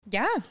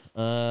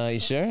Yeah. You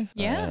sure?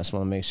 Yeah. I just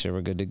want to make sure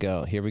we're good to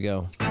go. Here we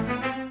go.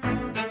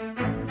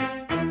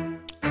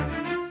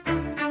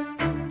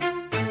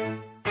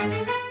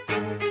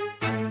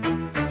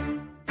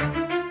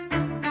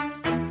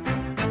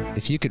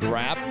 If you could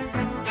rap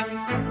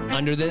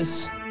under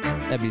this,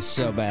 that'd be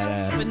so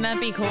badass. Wouldn't that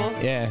be cool?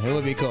 Yeah, it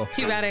would be cool.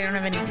 Too bad I don't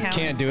have any talent.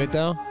 Can't do it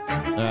though.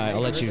 All right, I'll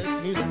let you.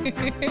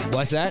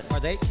 What's that?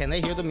 Can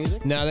they hear the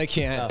music? No, they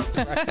can't.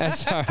 Oh.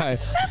 That's all right,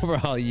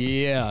 bro.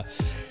 Yeah,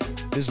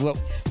 this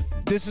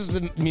is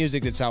the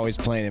music that's always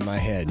playing in my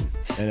head.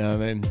 You know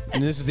what I mean?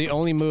 And this is the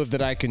only move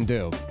that I can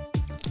do.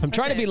 I'm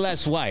trying to be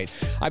less white.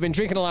 I've been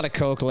drinking a lot of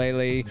Coke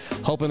lately,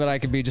 hoping that I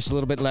could be just a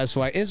little bit less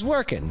white. It's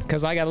working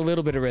because I got a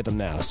little bit of rhythm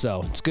now,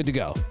 so it's good to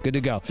go. Good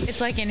to go.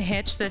 It's like in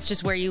Hitch. That's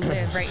just where you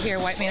live, right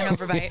here. White man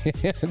overbite.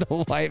 The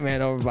white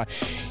man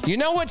overbite. You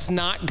know what's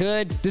not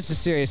good? This is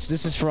serious.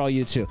 This is for all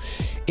you two.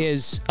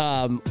 Is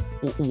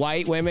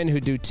white women who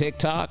do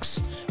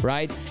TikToks,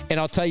 right? And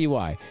I'll tell you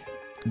why.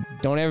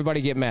 Don't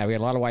everybody get mad. We got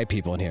a lot of white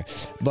people in here.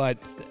 But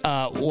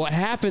what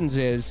happens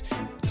is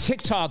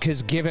TikTok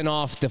has given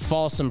off the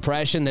false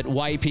impression that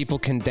white people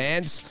can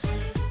dance.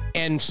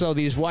 And so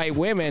these white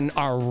women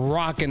are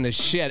rocking the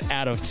shit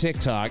out of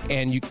TikTok,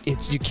 and you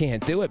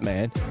can't do it,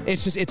 man.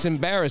 It's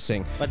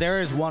embarrassing. But there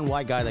is one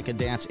white guy that could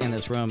dance in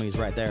this room. He's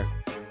right there.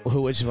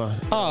 Who? Which one?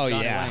 Oh,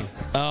 Johnny yeah. Lane.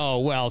 Oh,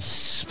 well.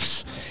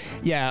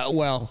 Yeah,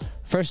 well,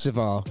 first of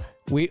all,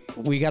 we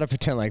got to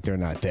pretend like they're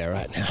not there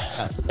right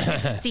now.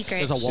 It's a secret.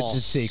 There's a wall. It's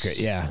a secret,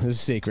 yeah. It's a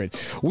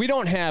secret. We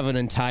don't have an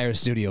entire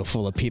studio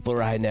full of people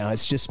right now.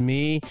 It's just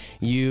me,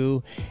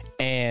 you,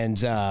 and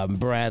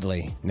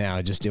Bradley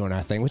now just doing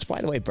our thing, which,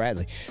 by the way,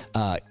 Bradley.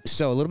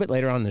 So a little bit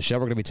later on in the show,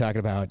 we're going to be talking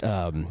about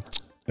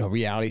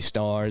reality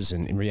stars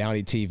and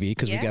reality TV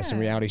because we got some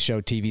reality show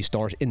TV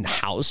stars in the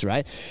house,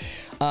 right?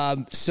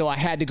 So I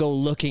had to go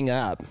looking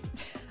up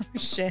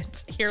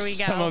Shit. Here we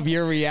go. some of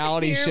your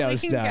reality Here show we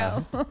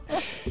stuff. go.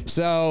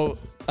 So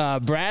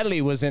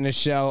Bradley was in a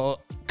show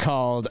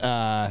called,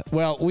 I'll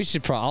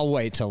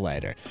wait till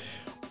later.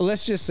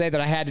 Let's just say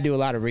that I had to do a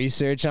lot of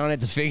research on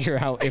it to figure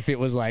out if it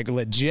was like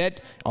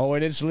legit. Oh,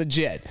 and it's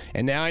legit.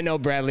 And now I know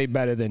Bradley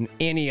better than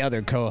any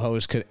other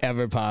co-host could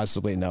ever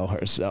possibly know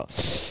her. So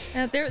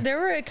There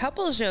were a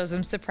couple of shows.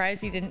 I'm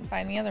surprised you didn't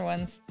find the other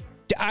ones.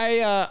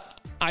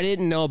 I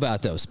didn't know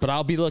about those, but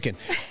I'll be looking.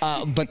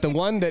 But the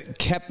one that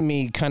kept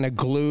me kind of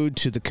glued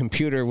to the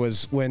computer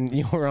was when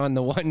you were on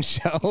the one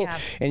show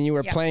and you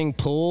were playing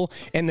pool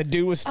and the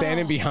dude was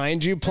standing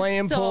behind you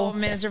playing pool. So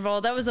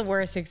miserable. That was the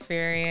worst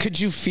experience. Could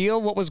you feel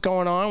what was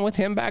going on with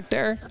him back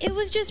there? It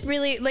was just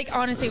really,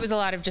 honestly, it was a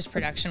lot of just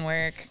production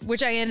work,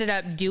 which I ended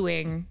up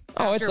doing.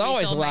 Oh, it's after we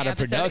always a filmed my lot of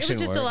episode. production It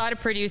was just work. a lot of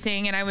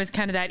producing, and I was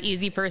kind of that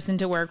easy person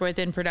to work with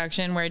in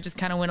production where I just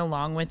kind of went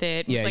along with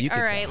it. Yeah, you all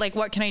could right, tell.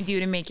 what can I do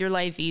to make your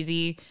life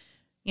easy?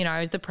 You know, I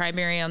was the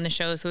primary on the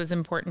show, so it was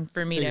important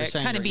for me So you're to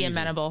saying kind of you're be easy.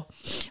 amenable.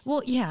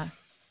 Well, yeah.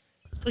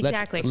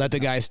 Exactly. Let the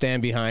guy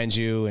stand behind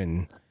you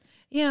and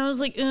I was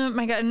like, oh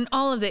my God. And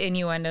all of the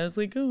innuendos,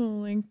 like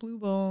blue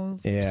balls.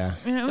 yeah.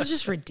 And it was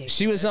just ridiculous.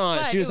 She was on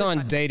But it was on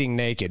fun. Dating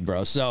Naked,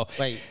 bro. So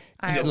Wait.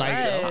 I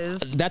was.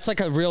 that's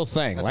like a real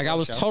thing. That's Like a I real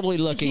was show? totally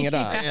looking it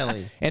up.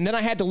 Really? And then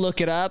I had to look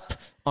it up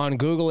on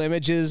Google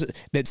Images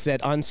that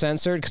said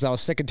uncensored because I was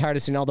sick and tired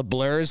of seeing all the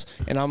blurs.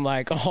 And I'm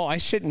like, oh, I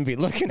shouldn't be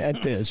looking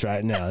at this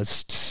right now.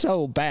 It's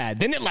so bad.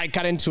 Then it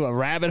got into a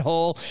rabbit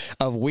hole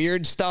of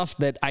weird stuff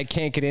that I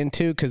can't get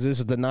into because this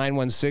is the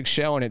 916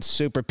 show and it's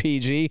super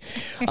PG.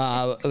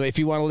 If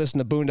you want to listen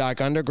to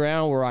Boondock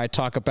Underground, where I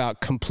talk about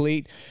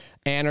complete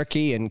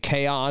anarchy and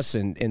chaos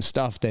and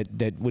stuff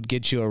that would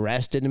get you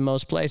arrested in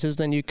most places,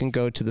 then you can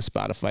go to the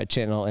Spotify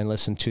channel and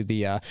listen to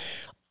the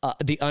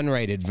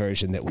unrated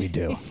version that we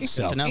do.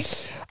 So to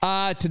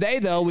know. today,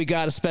 though, we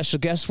got a special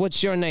guest.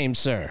 What's your name,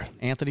 sir?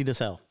 Anthony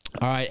DeSalle.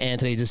 All right,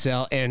 Anthony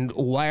DeSalle. And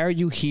why are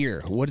you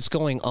here? What is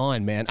going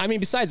on, man? I mean,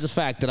 besides the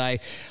fact that I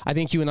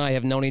think you and I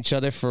have known each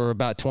other for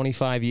about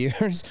 25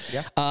 years.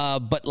 Yeah.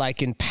 But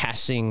in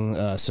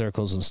passing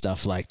circles and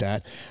stuff like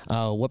that,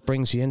 what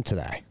brings you in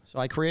today? So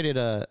I created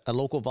a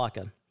local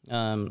vodka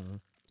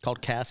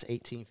called Cass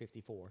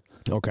 1854.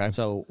 Okay.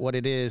 So what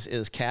it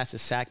is Cass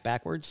is sacked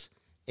backwards.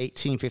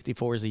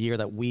 1854 is the year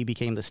that we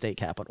became the state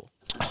capital.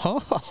 Oh.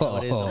 So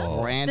it is a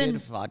branded Then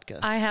vodka.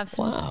 I have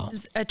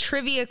a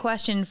trivia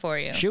question for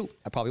you. Shoot,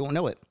 I probably won't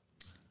know it.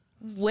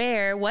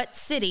 What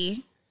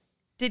city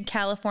did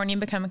California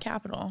become a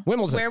capital?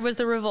 Wimbledon. Where was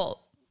the revolt?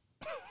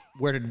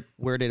 Where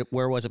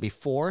was it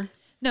before?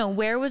 No,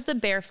 where was the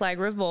Bear Flag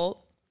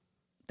Revolt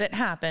that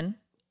happened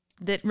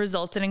that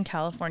resulted in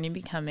California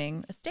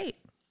becoming a state?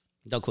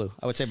 No clue.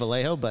 I would say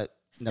Vallejo, but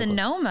no clue.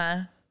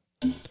 Sonoma.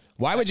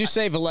 Why would you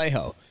say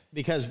Vallejo?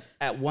 Because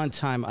at one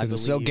time I believe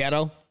It's so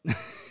ghetto.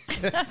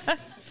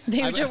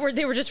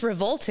 They were just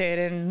revolted,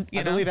 and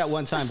I believe at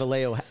one time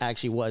Vallejo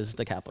actually was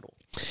the capital.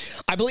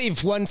 I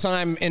believe one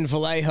time in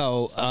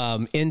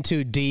Vallejo,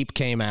 Into Deep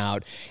came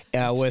out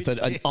with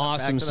an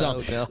awesome Back to the song.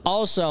 hotel.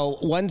 Also,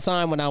 one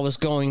time when I was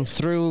going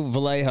through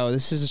Vallejo,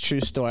 this is a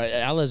true story.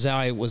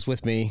 Alizawi was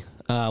with me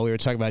We were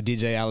talking about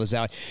DJ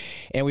Alizali,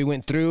 and we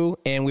went through,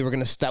 and we were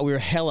gonna stop. We were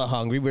hella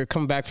hungry. We were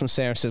coming back from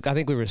San Francisco. I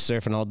think we were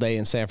surfing all day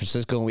in San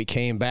Francisco, and we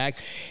came back,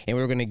 and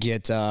we were gonna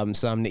get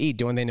something to eat.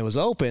 The only thing that was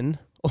open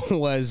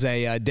was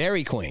a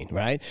Dairy Queen,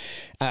 right?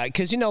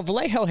 Because,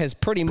 Vallejo has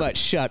pretty much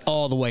shut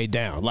all the way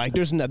down. Like,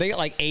 they got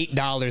like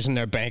 $8 in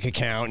their bank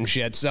account and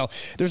shit. So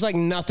there's like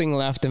nothing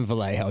left in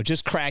Vallejo,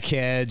 just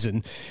crackheads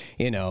and,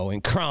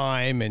 and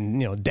crime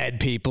and,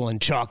 dead people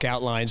and chalk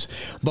outlines.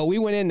 But we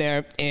went in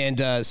there,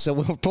 and so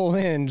we pull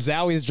in.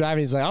 Zowie's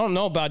driving. He's like, I don't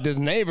know about this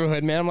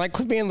neighborhood, man. I'm like,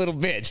 quit being a little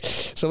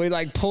bitch. So we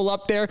like pull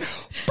up there.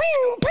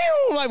 Bing,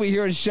 bing, like we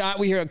hear a shot.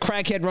 We hear a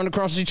crackhead run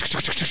across.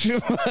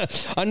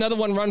 Another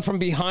one run from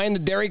behind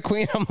the Dairy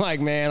Queen. I'm like,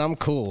 man, I'm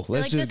cool.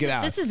 Let's just get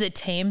out. This is a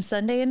tame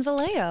Sunday in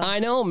Vallejo. I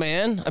know,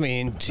 man. I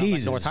mean,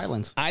 Jesus. North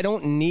Highlands. I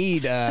don't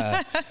need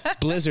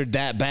blizzard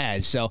that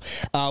bad. So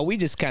we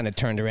just kind of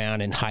turned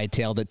around and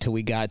hightailed it till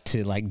we got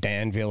to like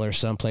Danville or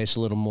someplace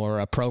a little more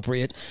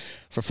appropriate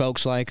for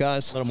folks like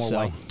us. A little more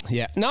white.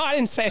 Yeah. No, I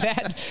didn't say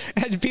that. It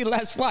had to be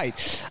less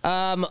white.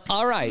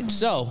 All right.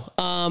 So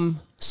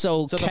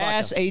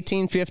Cass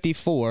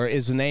 1854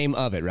 is the name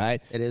of it,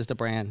 right? It is the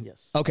brand,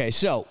 yes. Okay,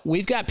 so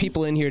we've got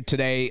people in here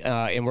today,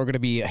 and we're going to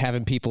be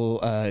having people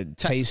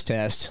taste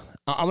test.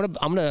 I'm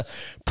gonna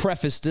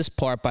preface this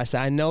part by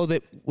saying I know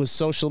that with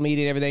social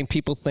media and everything,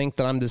 people think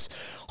that I'm this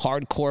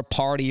hardcore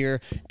partier,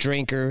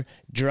 drinker,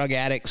 drug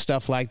addict,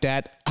 stuff like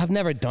that. I've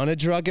never done a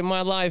drug in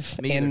my life,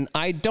 and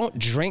I don't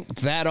drink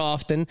that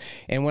often.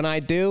 And when I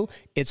do,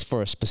 it's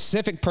for a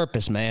specific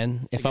purpose,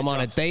 man. If I'm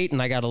on a date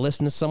and I got to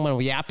listen to someone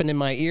yapping in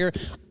my ear,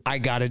 I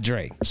got to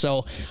drink.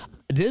 So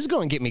this is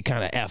going to get me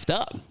kind of effed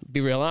up,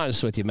 be real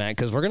honest with you, man,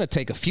 because we're going to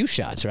take a few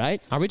shots,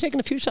 right? Are we taking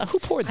a few shots? Who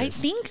poured this?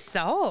 I think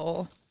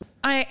so.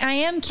 I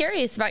am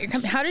curious about your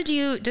company. How did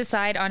you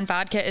decide on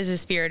vodka as a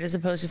spirit as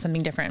opposed to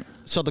something different?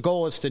 So the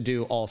goal is to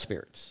do all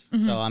spirits.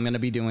 Mm-hmm. So I'm going to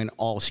be doing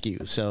all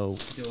SKUs. So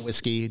do a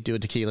whiskey, do a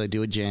tequila,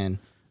 do a gin.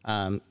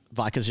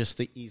 Vodka is just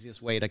the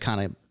easiest way to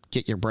kind of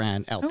get your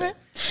brand out there.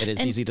 It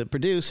is easy to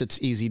produce.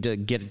 It's easy to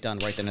get it done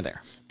right then and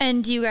there.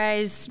 And do you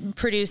guys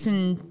produce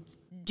and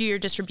do your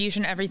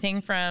distribution,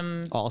 everything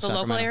from all the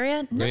Sacramento. local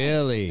area?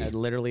 Really?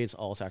 Literally, it's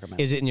all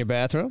Sacramento. Is it in your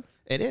bathroom?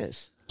 It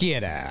is.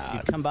 Get out. You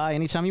can come by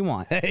anytime you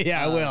want.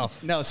 Yeah, I will.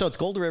 No, so it's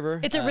Gold River.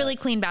 It's a really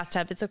clean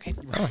bathtub. It's okay.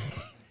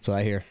 That's what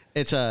I hear.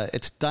 It's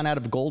done out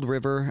of Gold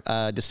River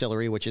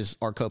Distillery, which is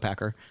our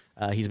co-packer.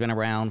 He's been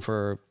around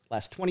for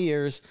last 20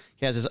 years.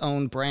 He has his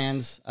own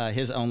brands,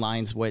 his own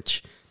lines,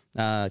 which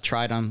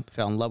tried them,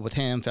 fell in love with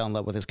him, fell in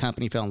love with his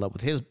company, fell in love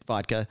with his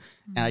vodka.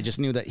 Mm-hmm. And I just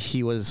knew that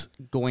he was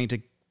going to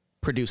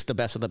produce the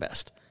best of the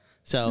best.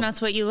 So and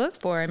that's what you look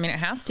for. I mean, it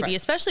has to be,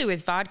 especially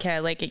with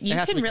vodka. Like you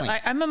can really,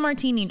 I'm a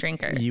martini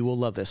drinker. You will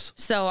love this.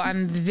 So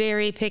I'm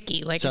very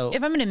picky. Like if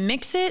I'm going to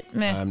mix it,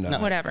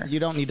 whatever. You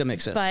don't need to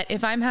mix it. But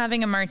if I'm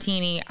having a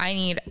martini, I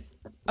need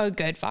a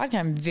good vodka.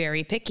 I'm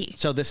very picky.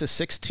 So this is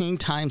 16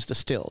 times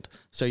distilled.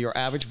 So your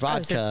average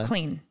vodka, so it's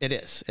clean. It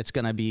is. It's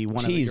going to be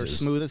one of your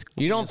smoothest.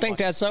 You don't think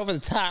that's over the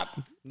top?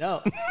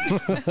 No.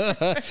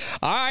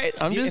 All right,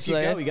 I'm just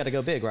saying. You got to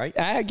go big, right?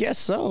 I guess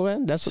so,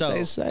 man. That's what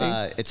they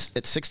say. It's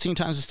 16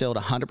 times distilled,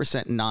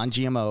 100%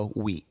 non-GMO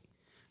wheat.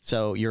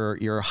 So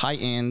your high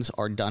ends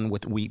are done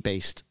with wheat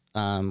based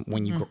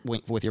when you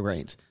with your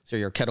grains. So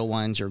your Kettle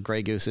Ones, your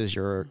Grey Gooses,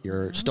 your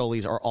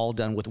Stolies are all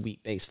done with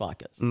wheat based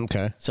vodkas.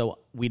 Okay. So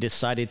we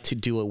decided to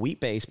do a wheat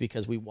base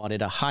because we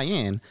wanted a high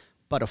end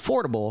but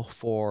affordable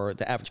for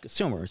the average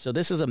consumer. So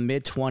this is a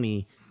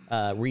mid-20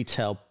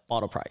 retail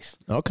bottle price.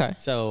 Okay.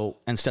 So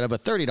instead of a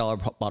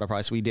 $30 bottle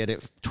price, we did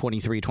it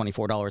 $23,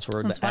 $24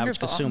 for the average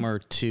consumer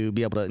to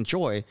be able to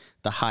enjoy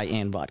the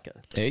high-end vodka.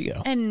 There you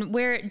go. And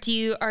where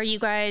are you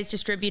guys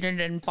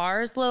distributed in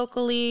bars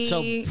locally?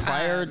 So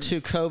prior to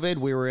COVID,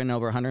 we were in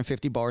over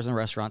 150 bars and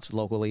restaurants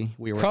locally.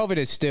 COVID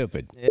is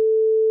stupid.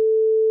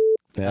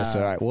 That's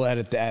all right. We'll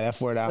edit that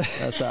F word out.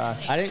 That's all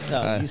right. I didn't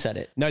know. You said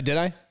it. No, did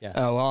I? Yeah.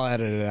 Oh, well, I'll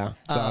edit it out.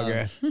 It's all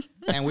good.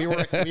 And we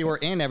were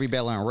in Every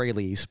Bell and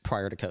Rayleigh's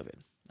prior to COVID.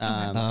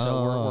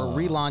 So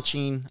we're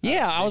relaunching.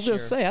 Yeah, I was going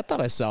to say, I thought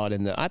I saw it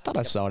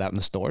out in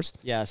the stores.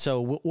 Yeah,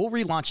 so we'll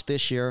relaunch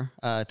this year.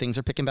 Things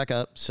are picking back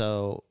up.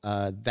 So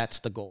that's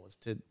the goal,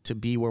 is to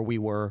be where we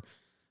were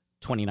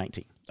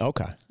 2019.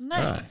 Okay.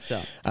 Nice.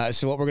 Right.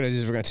 So what we're going to do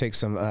is we're going to take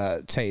some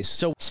taste.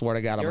 So swear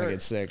to God, I'm going to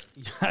get sick.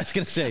 I was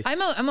going to say.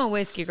 I'm a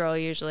whiskey girl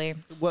usually.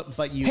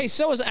 But you. Hey,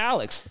 so is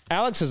Alex.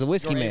 Alex is a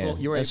whiskey man.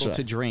 You're able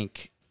to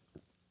drink,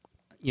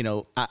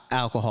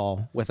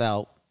 alcohol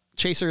without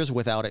chasers,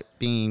 without it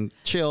being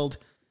chilled.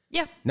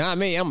 Yeah. Not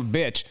me. I'm a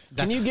bitch.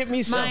 Can you get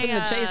me something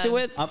to chase it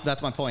with?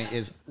 That's my point.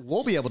 Is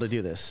we'll be able to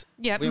do this.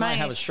 Yeah. We might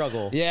have a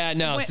struggle. Yeah.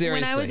 No. Seriously,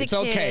 when I was it's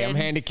okay. I'm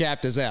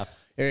handicapped as F.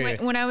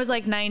 When I was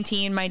like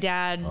 19, my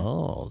dad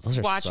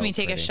watched me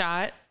take a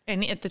shot,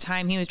 and at the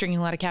time he was drinking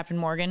a lot of Captain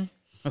Morgan.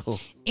 Oh.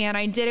 And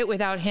I did it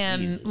without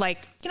him. Jesus.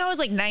 I was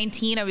like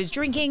 19. I was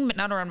drinking, but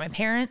not around my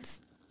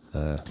parents.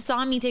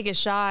 Saw me take a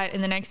shot,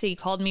 and the next day he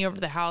called me over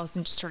to the house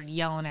and just started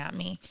yelling at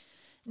me.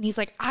 And he's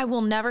like, I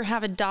will never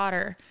have a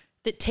daughter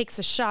that takes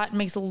a shot and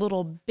makes a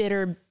little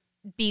bitter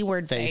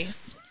B-word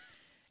face.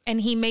 And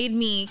he made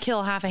me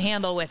kill half a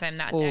handle with him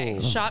that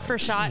day. Shot for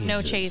shot,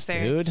 no chaser.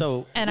 Dude.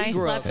 So and I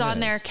slept on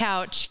their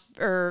couch,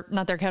 or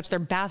not their couch, their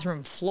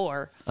bathroom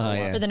floor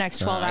for the next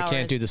 12 hours. I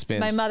can't do the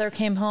spins. My mother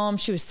came home.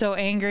 She was so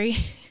angry.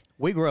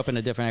 We grew up in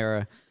a different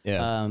era.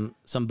 Yeah.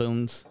 Some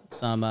Boones,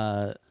 some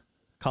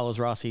Carlos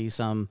Rossi,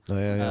 some.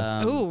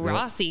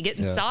 Rossi,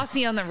 getting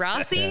saucy on the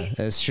Rossi. Yeah,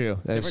 that's true.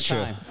 That's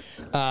true.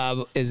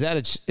 Is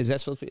that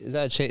supposed to be? Is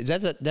that a shake?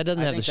 That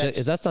doesn't have the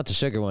sugar. That's not the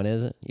sugar one,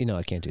 is it? You know,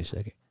 I can't do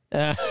sugar.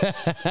 Oh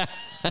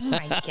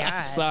my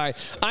God. Sorry.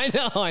 I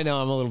know.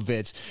 I'm a little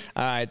bitch.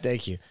 All right.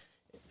 Thank you.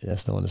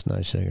 That's the one that's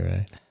not sugar,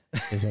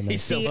 right? Is that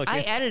He's still looking.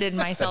 I edited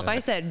myself. I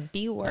said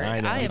B word.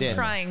 I am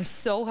trying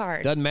so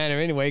hard. Doesn't matter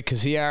anyway,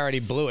 because he already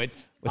blew it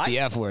with the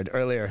F word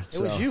earlier.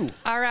 It was you.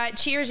 All right.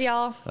 Cheers,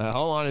 y'all.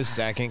 Hold on a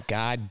second.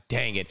 God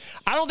dang it.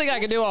 I don't think I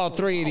can do all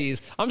three of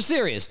these. I'm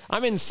serious.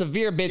 I'm in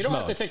severe bitch mode. You don't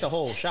have to take the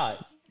whole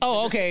shot.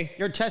 Oh, okay.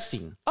 You're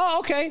testing. Oh,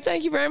 okay.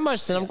 Thank you very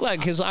much. Then I'm glad,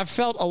 because I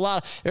felt a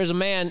lot. There's a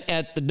man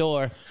at the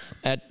door.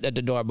 At the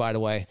door, by the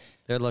way.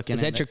 They're looking.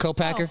 Is that your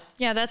co-packer? Oh,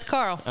 yeah, that's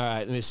Carl. All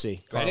right. Let me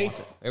see. Ready?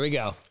 Here we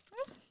go.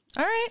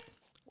 All right.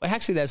 Well,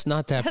 actually, that's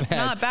not that bad. That's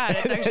not bad.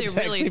 It's actually It's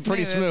really actually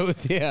pretty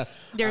smooth. Yeah.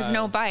 There's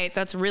no bite.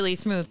 That's really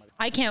smooth.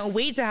 I can't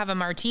wait to have a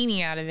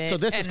martini out of it. So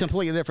this is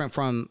completely different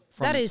from.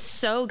 That is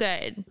so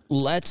good.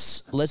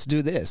 Let's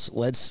do this.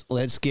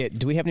 Let's get.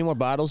 Do we have any more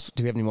bottles?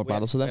 Do we have any more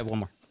bottles of that? We have one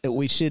more.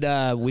 We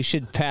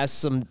should pass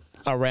some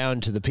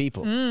around to the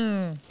people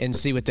and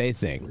see what they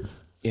think.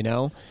 You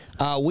know,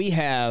 we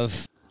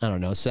have, I don't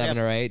know, 7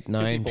 or 8,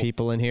 9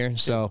 people in here,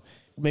 so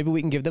maybe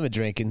we can give them a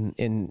drink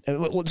and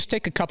let's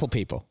take a couple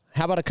people.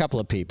 How about a couple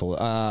of people?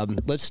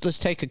 Let's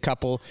take a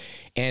couple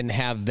and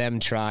have them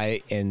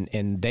try,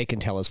 and they can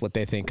tell us what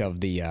they think of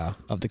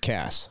the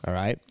cast. All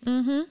right.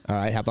 Mm-hmm. All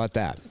right. How about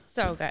that?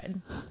 So good.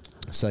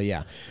 So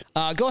yeah,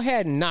 go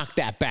ahead and knock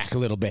that back a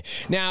little bit.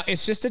 Now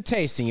it's just a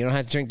tasting. You don't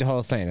have to drink the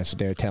whole thing. That's what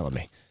they were telling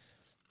me.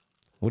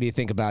 What do you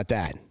think about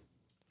that?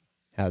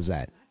 How's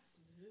that?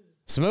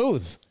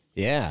 Smooth.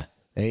 Yeah.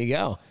 There you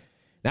go.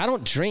 Now I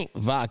don't drink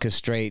vodka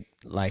straight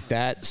like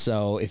that.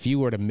 So if you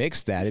were to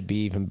mix that, it'd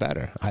be even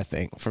better, I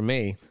think, for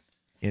me.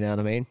 You know what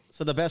I mean?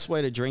 So the best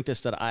way to drink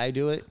this that I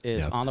do it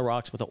is on the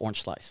rocks with an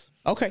orange slice.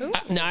 Okay.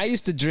 Now I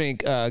used to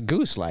drink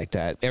goose like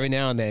that every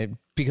now and then,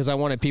 because I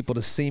wanted people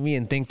to see me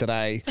and think that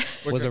I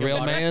was a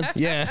real man.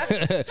 Yeah.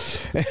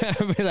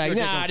 I'd be like,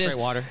 nah,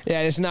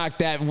 just knock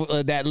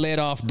that lid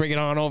off, bring it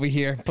on over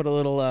here, put a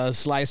little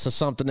slice of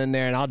something in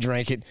there, and I'll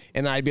drink it.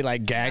 And I'd be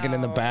like gagging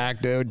in the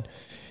back, dude.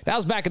 That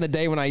was back in the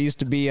day when I used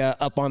to be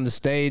up on the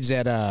stage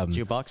at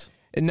Jukebox.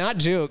 Not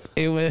Juke.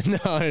 It was no.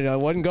 It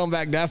wasn't going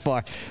back that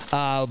far.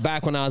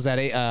 Back when I was at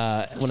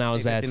not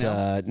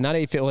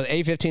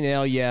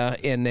A15L, yeah,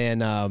 and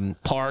then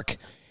Park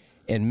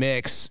and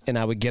Mix, and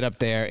I would get up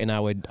there and I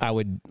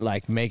would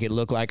like make it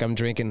look like I'm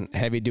drinking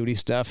heavy duty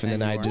stuff, and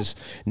then I'd just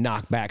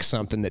knock back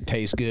something that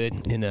tastes good,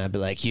 and then I'd be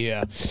like,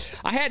 yeah.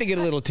 I had to get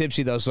a little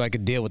tipsy though so I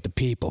could deal with the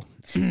people.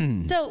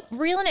 So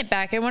reeling it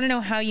back, I want to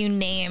know how you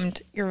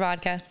named your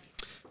vodka.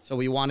 So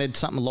we wanted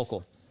something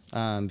local,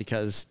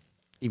 because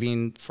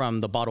even from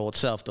the bottle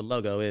itself, the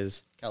logo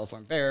is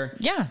California Bear.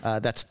 Yeah.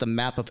 That's the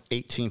map of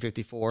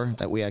 1854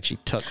 that we actually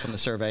took from the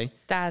survey.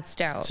 That's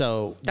dope.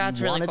 So that's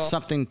we really wanted cool.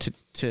 something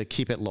to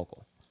keep it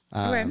local.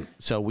 Okay.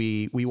 So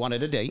we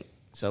wanted a date.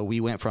 So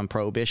we went from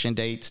prohibition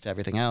dates to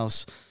everything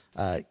else.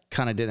 Kind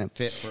of didn't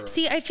fit for.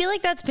 See, I feel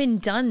like that's been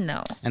done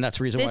though. And that's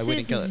the reason why we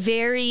didn't kill it. This is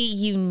very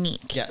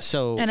unique. Yeah.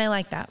 So. And I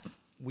like that.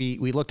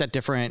 We looked at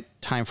different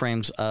time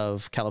frames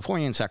of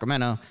California and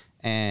Sacramento,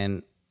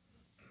 and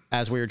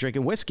as we were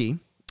drinking whiskey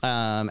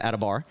at a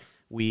bar,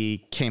 we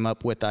came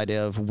up with the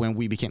idea of when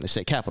we became the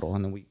state capital,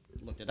 and then we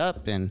looked it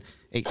up, and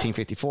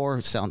 1854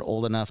 sound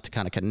old enough to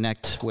kind of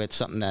connect with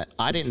something that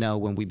I didn't know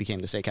when we became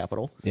the state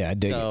capital. Yeah, I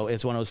dig So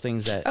it's one of those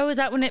things that Oh, is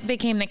that when it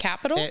became the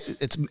capital?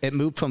 it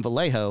moved from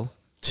Vallejo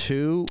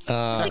to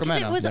Sacramento.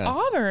 Because it was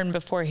Auburn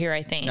before here,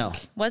 I think. No.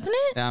 Wasn't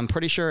it? I'm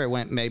pretty sure it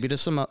went maybe to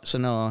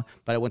Sonoma,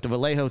 but it went to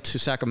Vallejo to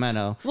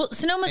Sacramento. Well,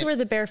 Sonoma's where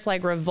the Bear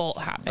Flag Revolt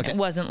happened. Okay. It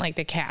wasn't like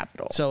the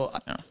capital. So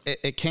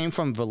it came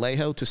from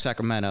Vallejo to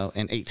Sacramento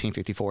in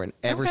 1854, and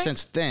ever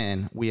since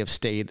then we have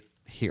stayed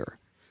here.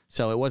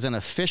 So it wasn't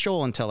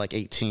official until like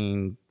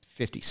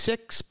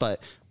 1856,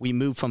 but we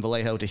moved from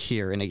Vallejo to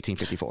here in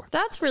 1854.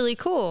 That's really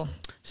cool.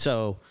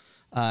 So,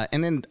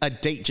 and then a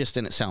date just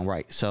didn't sound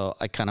right. So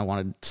I kind of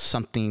wanted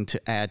something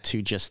to add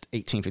to just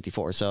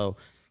 1854. So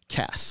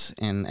Cass,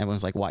 and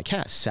everyone's like, why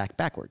Cass? Sac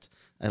backwards.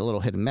 A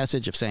little hidden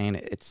message of saying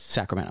it's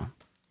Sacramento.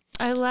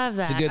 I love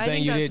that. It's a good thing I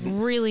think you that's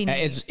didn't. Really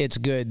neat. It's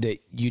good that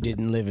you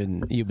didn't live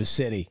in Yuba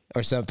City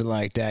or something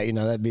like that. You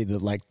know, that'd be the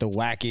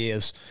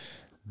wackiest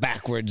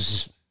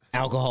backwards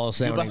alcohol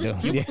sounding.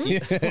 That'd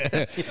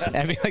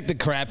be like the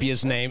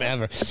crappiest name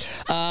ever.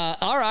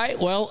 All right.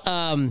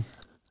 Well,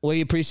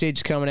 we appreciate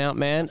you coming out,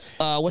 man.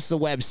 What's the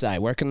website?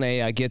 Where can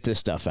they get this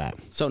stuff at?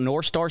 So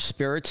North Star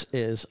Spirits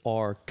is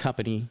our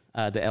company,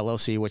 the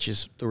LLC, which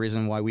is the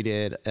reason why we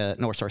did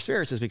North Star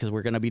Spirits, is because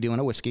we're going to be doing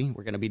a whiskey.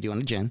 We're going to be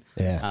doing a gin.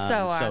 Yeah.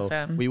 So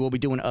awesome. We will be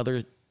doing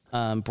other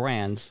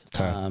brands.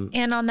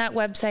 And on that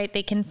website,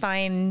 they can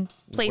find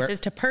places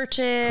to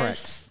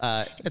purchase.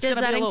 Correct. Does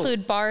that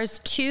include bars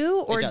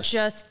too, or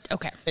just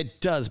okay?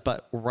 It does,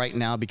 but right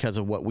now, because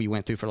of what we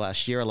went through for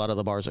last year, a lot of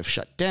the bars have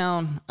shut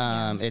down.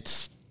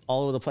 It's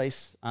all over the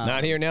place.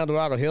 Not here in El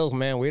Dorado Hills,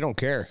 man. We don't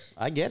care.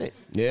 I get it.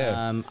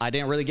 Yeah. I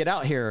didn't really get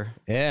out here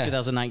in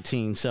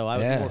 2019, so I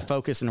was more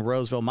focused in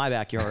Roseville, my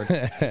backyard,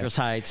 Citrus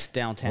Heights,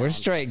 downtown. We're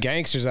straight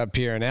gangsters up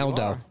here in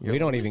Eldo. We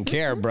don't even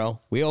care, bro.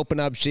 We open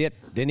up shit,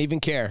 didn't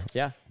even care.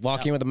 Yeah.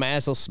 Walk in with a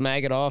mask, they'll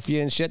smack it off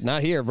you and shit.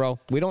 Not here, bro.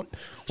 We don't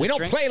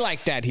play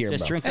like that here,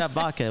 Just bro. drink that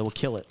vodka. It will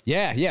kill it.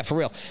 Yeah, for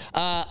real.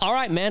 All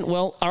right, man.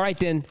 Well, all right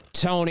then,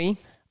 Tony.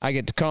 I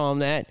get to call him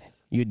that.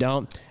 You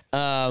don't.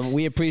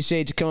 We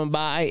appreciate you coming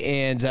by,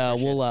 and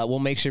we'll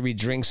make sure we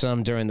drink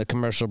some during the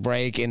commercial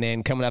break, and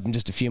then coming up in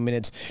just a few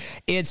minutes,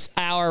 it's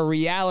our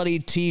reality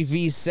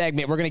TV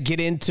segment. We're gonna get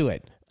into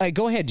it.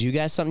 Go ahead. Do you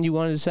guys something you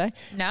wanted to say?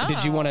 No.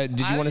 Did you want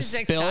to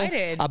spill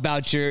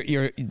about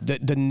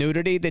the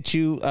nudity that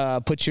you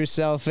put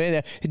yourself in?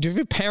 Have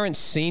your parents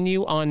seen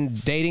you on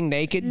Dating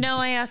Naked? No,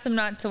 I asked them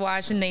not to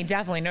watch, and they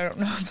definitely don't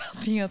know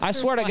about the other. I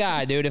swear to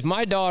God, dude, if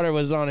my daughter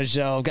was on a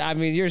show, I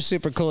mean, you're a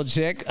super cool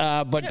chick,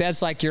 but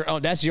that's like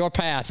that's your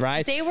path,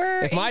 right? They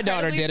were. If my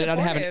daughter did it, I'd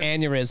have an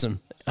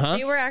aneurysm. Huh?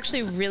 They were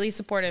actually really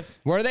supportive.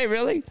 Were they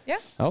really? Yeah.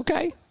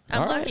 Okay.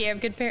 I'm lucky. I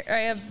have I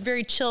have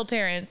very chill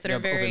parents that are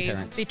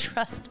parents. they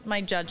trust my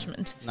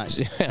judgment. Nice.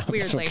 Yeah,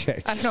 Weirdly.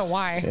 okay. I don't know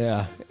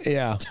why.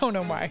 Yeah. Don't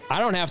know why.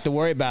 I don't have to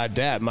worry about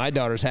that. My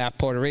daughter's half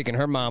Puerto Rican.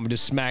 Her mom would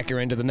just smack her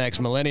into the next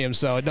millennium,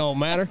 so it don't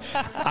matter.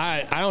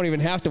 I don't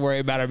even have to worry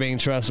about her being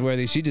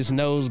trustworthy. She just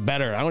knows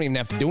better. I don't even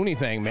have to do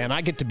anything, man.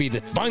 I get to be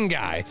the fun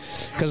guy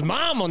because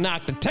mom will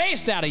knock the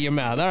taste out of your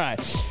mouth.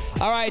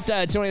 All right,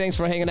 Tony, thanks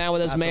for hanging out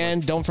with us, man.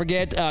 Don't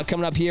forget,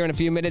 coming up here in a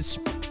few minutes,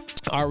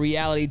 our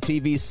reality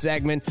TV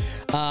segment.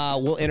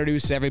 We'll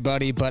introduce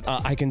everybody, but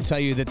I can tell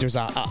you that there's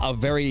a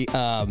very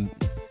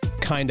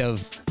kind of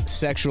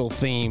sexual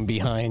theme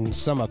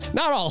behind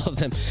not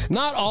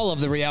all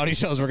of the reality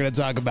shows we're going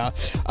to talk about,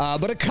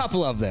 but a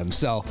couple of them.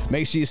 So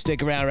make sure you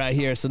stick around right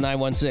here. It's the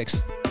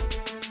 916.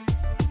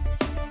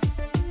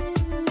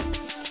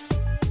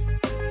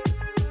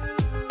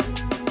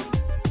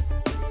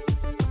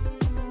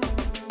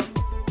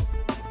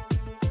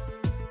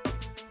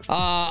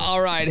 All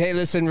right. Hey,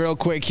 listen real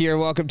quick here.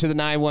 Welcome to the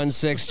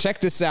 916.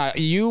 Check this out.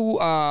 You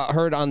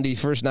heard on the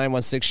first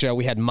 916 show,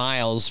 we had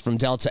Miles from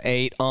Delta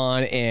 8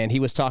 on, and he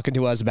was talking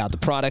to us about the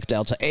product,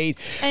 Delta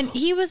 8. And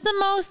he was the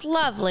most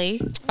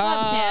lovely.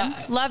 Loved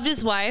him. Loved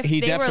his wife.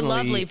 They were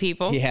lovely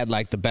people. He had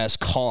like the best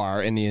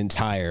car in the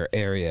entire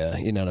area.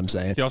 You know what I'm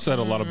saying? He also had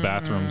a lot of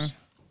bathrooms.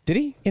 Did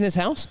he? In his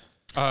house?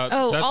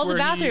 All the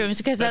bathrooms,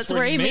 because that's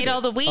where he made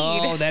all the weed.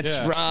 Oh, that's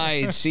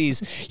right.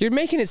 Jeez. You're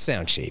making it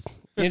sound cheap.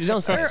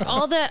 Don't say or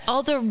all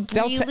the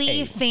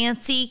really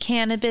fancy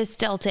cannabis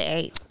Delta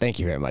 8. Thank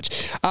you very much.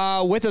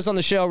 With us on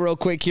the show real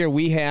quick here,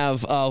 we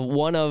have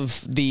one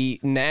of the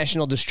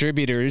national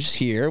distributors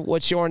here.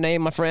 What's your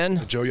name, my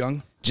friend? Joe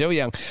Young. Joe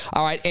Young.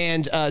 All right.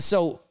 And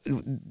so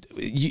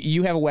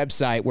you have a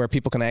website where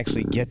people can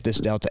actually get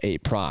this Delta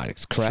 8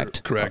 product,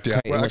 correct? Sure, correct. Yeah.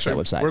 Okay, what's that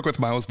website? Work with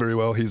Miles very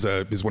well. He's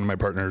one of my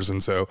partners.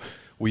 And so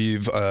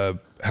we've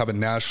have a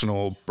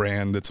national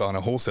brand that's on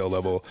a wholesale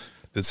level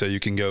that say you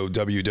can go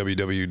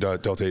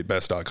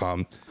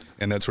www.delta8best.com,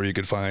 and that's where you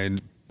could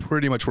find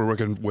pretty much we're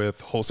working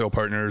with wholesale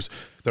partners.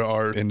 There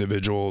are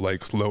individual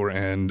like lower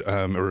end,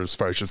 or as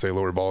far as I should say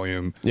lower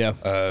volume,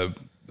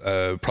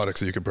 products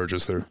that you could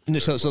purchase there.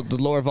 So the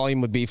lower volume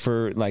would be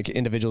for like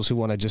individuals who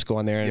want to just go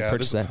on there and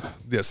purchase that?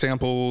 Yeah,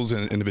 samples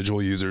and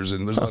individual users.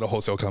 And there's a lot of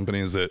wholesale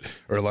companies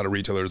or a lot of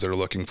retailers that are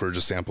looking for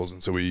just samples.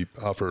 And so we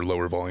offer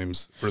lower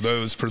volumes for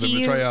them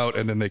to try out,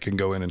 and then they can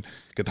go in and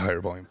get the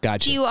higher volume.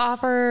 Gotcha. Do you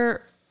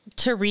offer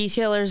to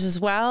retailers as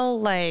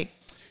well?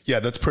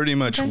 Yeah, that's pretty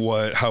much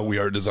how we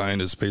are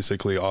designed, is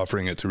basically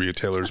offering it to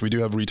retailers. We do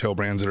have retail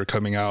brands that are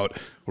coming out.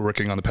 We're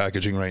working on the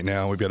packaging right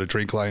now. We've got a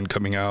drink line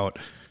coming out.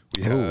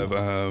 We have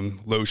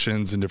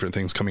lotions and different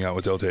things coming out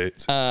with Delta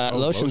 8.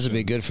 Lotions would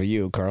be good for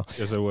you, Carl.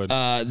 Yes, it would.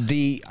 I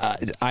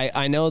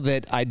know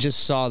that I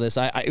just saw this.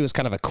 It was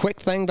kind of a quick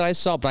thing that I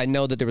saw, but I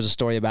know that there was a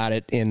story about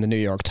it in the New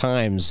York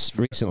Times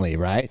recently,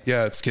 right?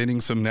 Yeah, it's gaining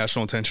some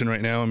national attention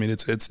right now. I mean,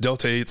 it's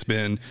Delta 8's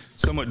been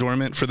somewhat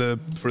dormant for the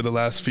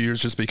last few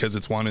years, just because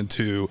it's wanted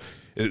to.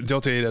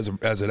 Delta 8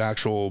 as an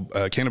actual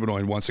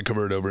cannabinoid wants to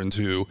convert over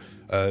into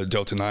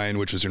Delta 9,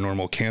 which is your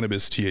normal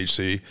cannabis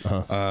THC,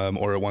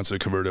 or it wants to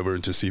convert over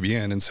into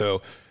CBN. And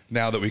so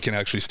now that we can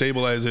actually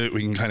stabilize it,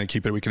 we can kind of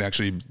keep it, we can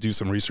actually do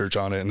some research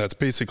on it. And that's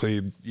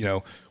basically,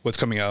 what's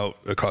coming out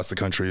across the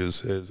country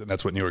is and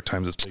that's what New York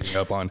Times is picking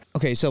up on.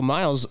 Okay, so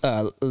Miles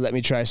let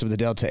me try some of the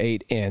Delta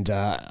 8, and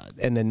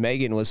then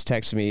Megan was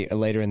texting me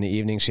later in the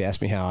evening. She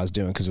asked me how I was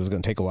doing because it was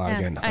going to take a while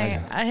again.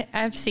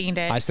 I've seen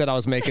it. I said I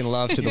was making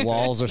love to the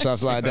walls or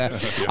something like that.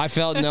 I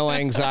felt no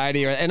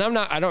anxiety, and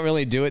I don't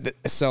really do it,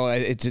 so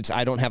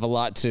I don't have a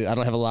lot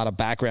of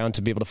background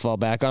to be able to fall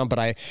back on,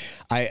 but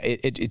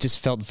it just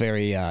felt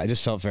very it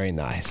just felt very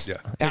nice. Yeah.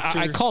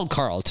 I called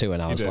Carl too,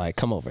 and I was like,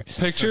 "Come over."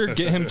 Get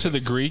him to the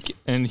Greek,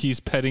 and he's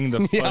petting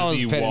the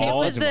fuzzy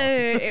wall.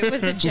 It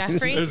was the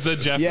Jeffrey. It was the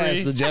Jeffrey.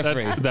 Yes, the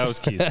Jeffrey. That was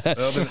Keith. Then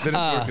it's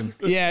working.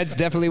 Yeah, it's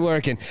definitely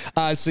working.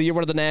 So you're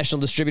one of the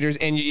national distributors,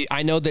 and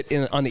I know that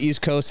on the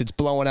East Coast it's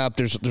blowing up.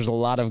 There's a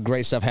lot of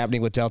great stuff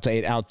happening with Delta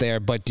 8 out there,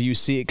 but do you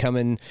see it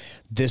coming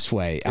this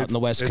way out on the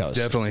West Coast? It's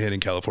definitely hitting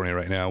California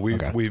right now.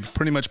 We've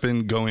pretty much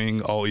been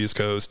going all East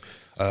Coast,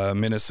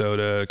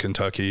 Minnesota,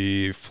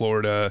 Kentucky,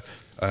 Florida.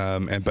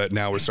 But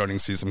now we're starting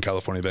to see some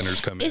California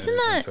vendors come in. Isn't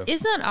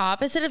that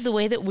opposite of the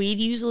way that weed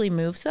usually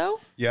moves, though?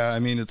 Yeah, I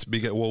mean, it's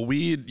because,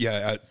 weed,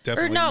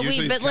 definitely. Or not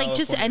usually weed, but like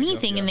just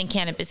anything in the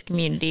cannabis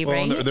community,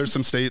 right? There's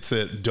some states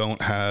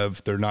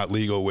that they're not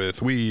legal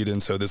with weed,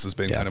 and so this has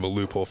been kind of a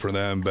loophole for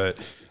them. But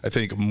I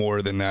think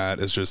more than that,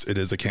 it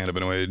is a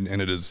cannabinoid,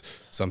 and it is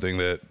something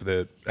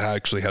that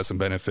actually has some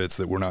benefits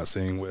that we're not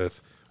seeing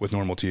with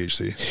normal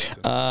THC.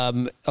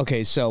 So.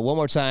 Okay, so one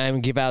more time,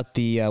 give out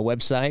the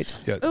website.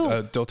 Yeah,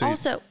 Delta 8.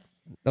 Also,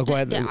 go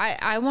ahead. Yeah,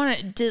 I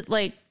want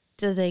to.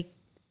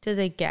 Do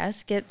they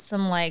guests get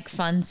some like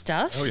fun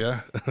stuff? Oh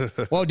yeah.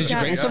 Well, did you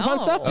bring some fun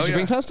stuff? Did you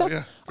bring fun stuff? Oh,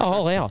 yeah.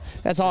 Oh yeah,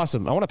 that's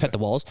awesome. I want to pet the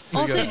walls.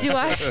 Also, do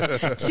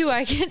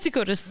I get to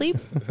go to sleep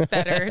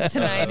better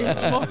tonight?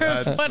 Is more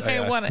of what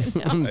I want to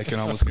know. I can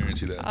almost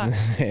guarantee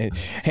that.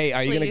 Hey,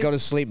 are you going to go to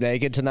sleep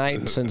naked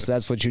tonight? Since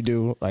that's what you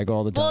do like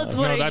all the time. Well, it's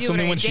what I that's do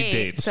only when I she date,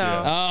 dates. So.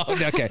 Yeah. Oh,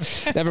 okay.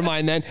 Never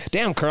mind then.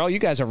 Damn, Carl, you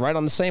guys are right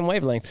on the same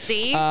wavelength.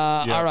 See?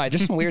 All right,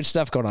 there's some weird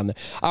stuff going on there.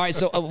 All right,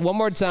 so one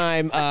more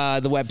time,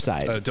 the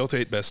website.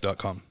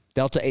 Delta8best.com.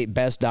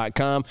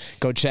 Delta8best.com.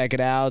 Go check it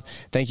out.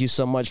 Thank you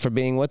so much for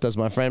being with us,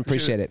 my friend.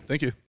 Appreciate it.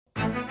 Thank you.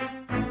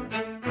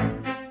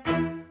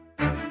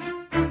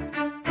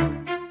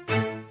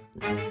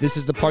 This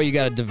is the part you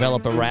got to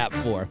develop a rap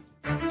for.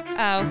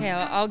 Oh, okay.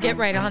 I'll get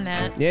right on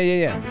that.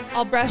 Yeah.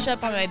 I'll brush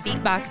up on my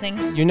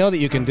beatboxing. You know that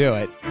you can do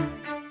it.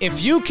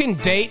 If you can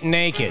date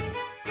naked,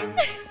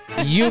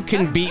 you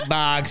can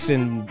beatbox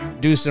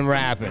and do some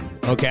rapping,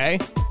 okay?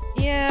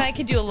 Yeah, I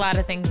could do a lot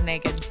of things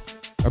naked.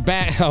 Or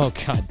back. Oh,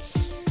 God.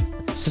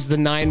 This is the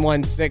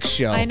 916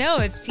 show. I know,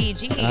 it's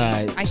PG.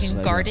 right, I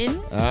can garden.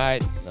 All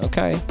right.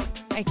 Okay.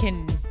 I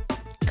can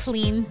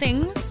clean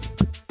things.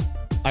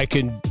 I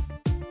can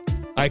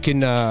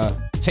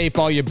tape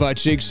all your butt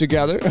cheeks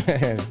together.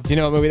 Do you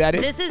know what movie that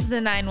is? This is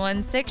the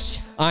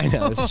 916 show. I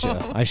know this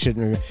show. I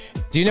shouldn't remember.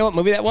 Do you know what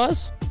movie that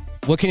was?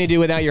 What can you do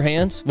without your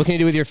hands? What can you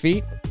do with your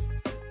feet?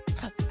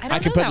 I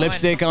can put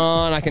lipstick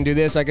on. I can do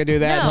this. I can do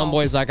that. No.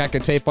 Homeboy's like, I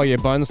can tape all your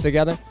buns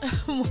together.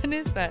 What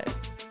is that?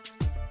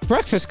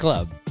 Breakfast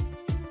Club.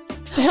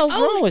 What the hell's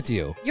wrong with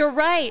you? You're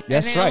right.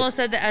 That's and I right. almost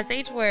said the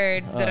SH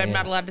word that I'm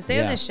not allowed to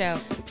say on this show.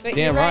 But Damn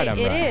you're right. I'm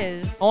It right.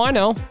 is. Oh, I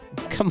know.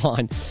 Come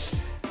on.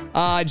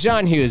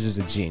 John Hughes is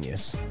a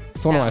genius.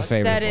 It's one of my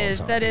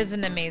favorites. That is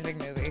an amazing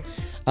movie.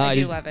 I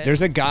do love it.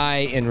 There's a guy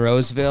in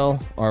Roseville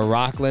or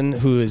Rockland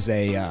who is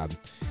a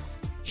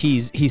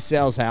he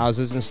sells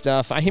houses and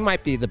stuff. He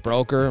might be the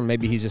broker, or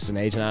maybe he's just an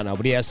agent. I don't know.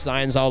 But he has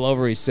signs all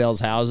over. He sells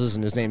houses,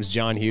 and his name's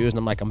John Hughes. And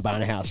I'm like, I'm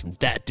buying a house from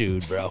that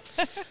dude, bro.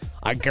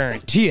 I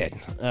guarantee it.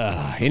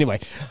 Anyway,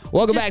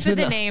 welcome back to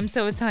the name,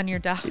 so it's on your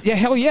doc. Yeah,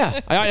 hell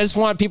yeah. I just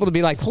want people to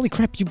be like, holy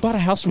crap, you bought a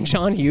house from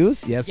John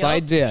Hughes? Yes, Yep. I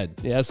did.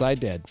 Yes, I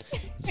did.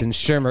 It's in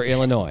Shermer,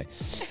 Illinois.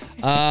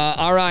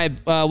 All right,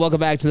 welcome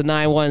back to the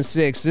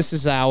 916. This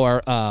is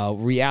our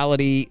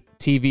reality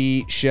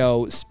TV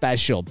show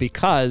special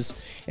because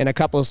in a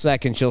couple of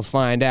seconds you'll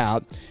find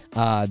out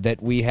that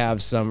we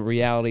have some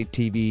reality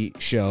TV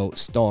show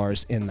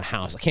stars in the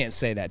house. I can't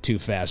say that too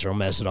fast or I'll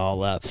mess it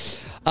all up.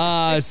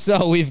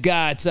 So we've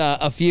got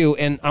a few,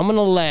 and I'm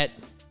gonna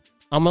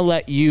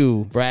let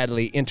you,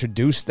 Bradley,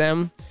 introduce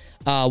them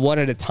one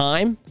at a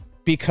time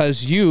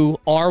because you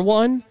are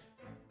one,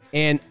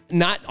 and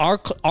not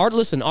our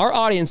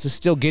audience is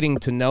still getting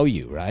to know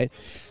you, right?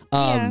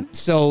 Yeah.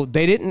 So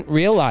they didn't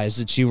realize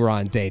that you were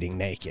on Dating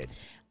Naked.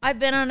 I've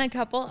been on a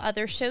couple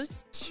other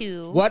shows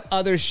too. What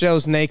other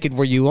shows naked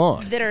were you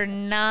on? That are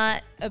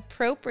not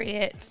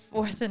appropriate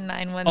for the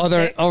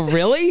 916. Oh,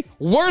 really?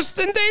 Worse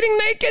than Dating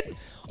Naked?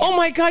 Oh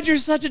my God, you're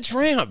such a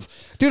tramp.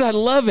 Dude, I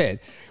love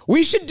it.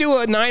 We should do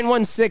a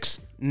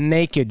 916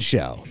 naked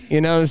show.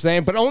 You know what I'm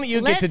saying? But only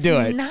you get to do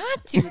it.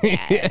 Not do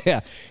that. Yeah.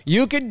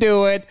 You could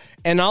do it,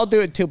 and I'll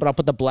do it too, but I'll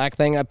put the black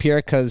thing up here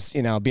because,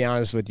 I'll be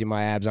honest with you,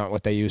 my abs aren't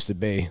what they used to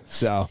be.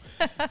 So,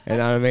 you know what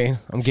I mean?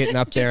 I'm getting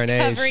up there in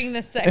age. Covering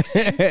the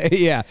section.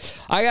 Yeah.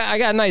 I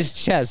got a nice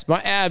chest.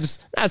 My abs,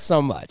 not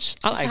so much.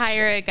 Just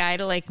hire a guy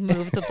to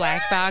move the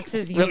black box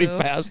as you really move.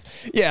 fast.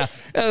 Yeah.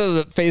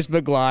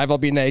 Facebook Live, I'll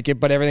be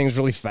naked, but everything's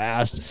really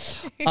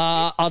fast.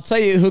 I'll tell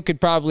you who could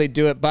probably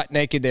do it butt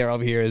naked there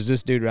over here is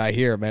this dude right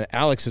here, man.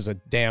 Alex is a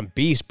damn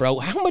beast, bro.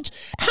 How much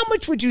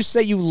would you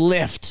say you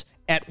lift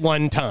at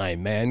one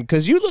time, man?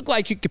 Because you look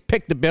like you could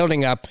pick the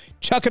building up,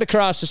 chuck it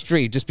across the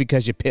street just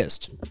because you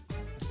pissed.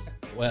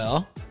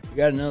 Well, you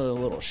got another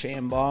little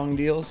shambong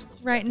deals?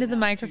 Right into the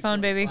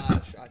microphone, baby.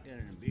 Shotgun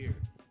and a beer.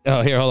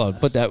 Oh, here, hold on.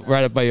 Put that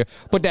right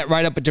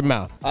up at your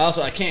mouth.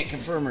 Also, I can't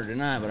confirm or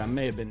deny, but I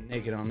may have been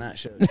naked on that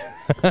show.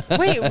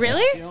 Wait,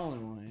 really? The only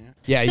one,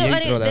 Yeah, So you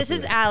can throw that. this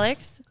is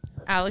Alex.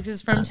 Alex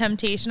is from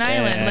Temptation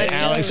Island.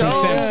 Alex from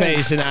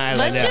Temptation Island.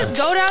 Let's just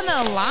go down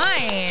the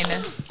line.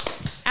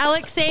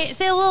 Alex, say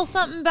a little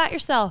something about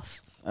yourself.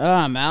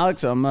 I'm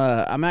Alex. I'm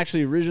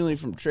actually originally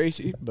from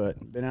Tracy, but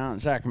been out in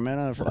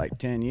Sacramento for like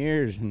 10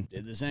 years and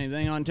did the same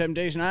thing on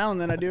Temptation Island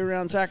that I do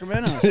around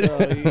Sacramento. So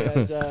you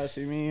guys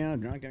see me,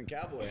 drunk in a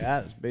cowboy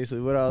hat. That's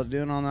basically what I was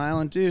doing on the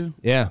island too.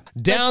 Yeah.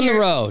 Down the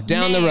road.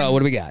 What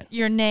do we got?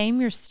 Your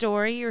name, your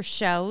story, your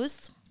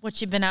shows,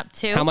 what you've been up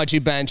to. How much you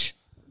bench?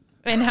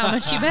 And how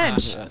much you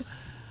bench.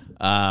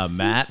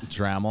 Matt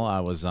Trammell.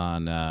 I was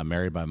on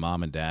Married by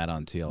Mom and Dad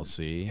on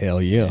TLC.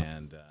 Hell yeah.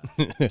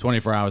 And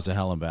 24 Hours of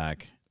Hell and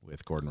Back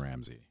with Gordon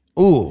Ramsay.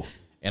 Ooh.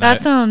 And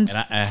that sounds...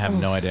 And I have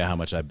no idea how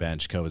much I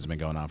bench. COVID's been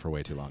going on for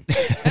way too long.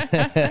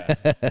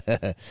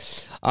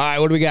 All right,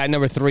 what do we got?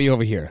 Number 3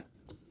 over here.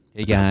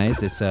 Hey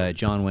guys, it's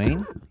John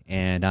Wayne,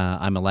 and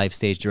I'm a live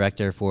stage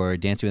director for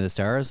Dancing with the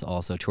Stars,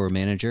 also tour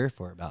manager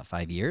for about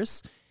 5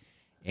 years.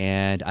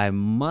 And I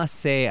must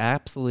say, I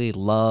absolutely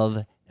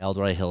love El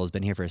Dorado Hill. Has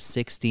been here for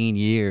 16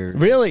 years.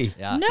 Really?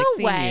 Yeah, No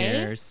 16 way.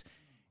 years.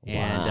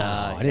 And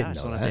Wow, I didn't I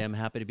just know want to say that. I'm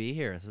happy to be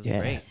here. This is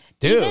Yeah. great.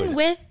 Dude. Even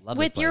Love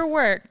with this your place.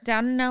 work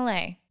down in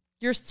LA,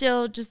 you're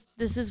still just,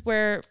 this is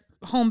where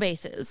home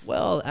base is.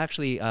 Well,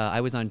 actually,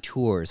 I was on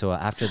tour, so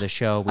after the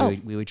show,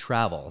 we would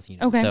travel.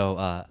 Okay.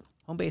 So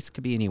home base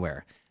could be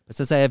anywhere. But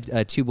since I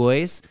have 2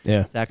 boys,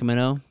 Yeah.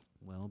 Sacramento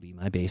will be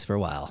my base for a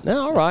while. No,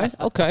 all right.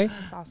 Okay.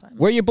 That's awesome.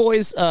 Where are your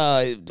boys?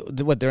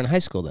 What, they're in high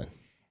school then?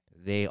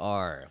 They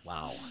are.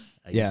 Wow.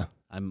 Yeah.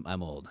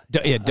 I'm old.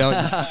 Don't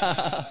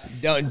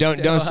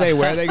say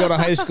where they go to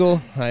high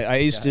school. I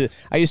used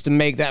to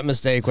make that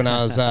mistake when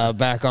I was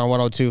back on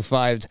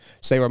 102.5,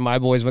 say where my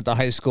boys went to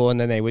high school, and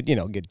then they would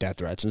get death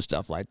threats and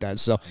stuff like that.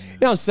 So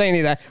don't say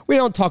any of that. We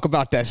don't talk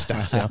about that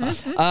stuff.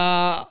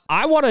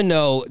 I want to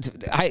know.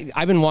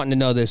 I've been wanting to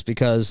know this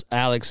because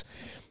Alex.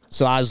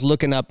 So I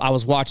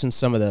was watching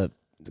some of the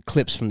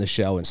clips from the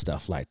show and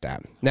stuff like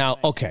that. Now,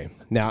 okay.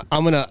 Now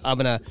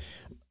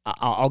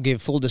I'll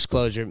give full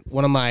disclosure.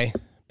 One of my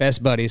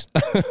best buddies,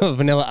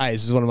 Vanilla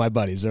Ice, is one of my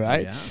buddies. All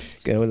right. Yeah.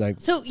 Okay,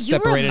 So you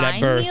separated at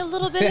remind birth. me a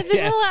little bit of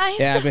Vanilla Ice.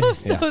 Yeah,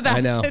 So that's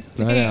I know. a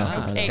thing.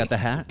 Okay. Got the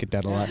hat? Get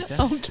that a lot.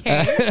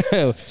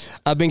 Okay.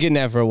 I've been getting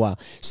that for a while.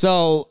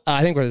 So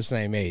I think we're the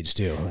same age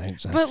too. Right?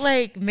 So, But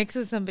like mix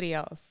with somebody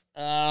else.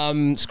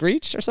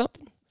 Screech or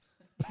something.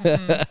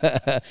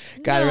 God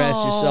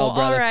rest your soul,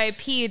 brother.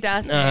 R.I.P.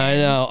 Dustin. I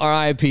know.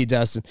 R.I.P.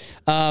 Dustin.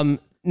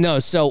 No,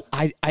 so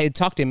I had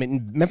talked to him,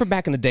 and remember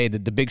back in the day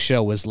that the big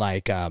show was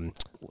like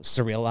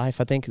Surreal Life,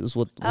 I think is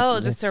what. The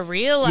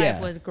Surreal Life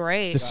was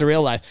great. The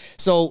Surreal Life.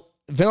 So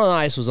Vanilla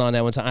Ice was on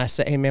that one time. I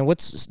said, hey man,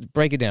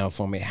 break it down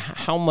for me.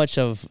 How much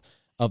of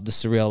the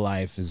Surreal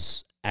Life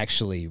is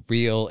actually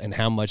real, and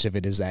how much of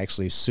it is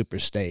actually super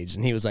staged?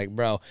 And he was like,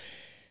 bro,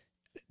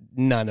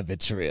 none of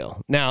it's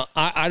real. Now,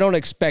 I don't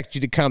expect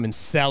you to come and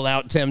sell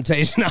out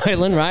Temptation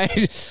Island,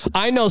 right?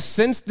 I know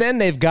since then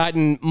they've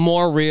gotten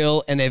more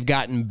real and they've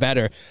gotten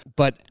better.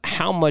 But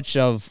how much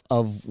of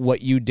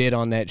what you did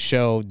on that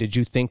show did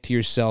you think to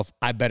yourself,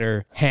 I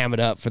better ham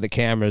it up for the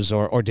cameras,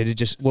 or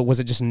was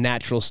it just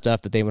natural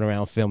stuff that they went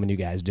around filming you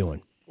guys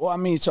doing? Well, I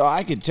mean, so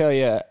I could tell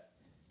you,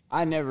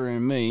 I never in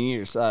a million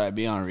years thought I'd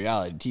be on a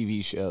reality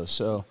TV show.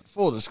 So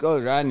full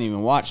disclosure, I didn't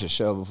even watch the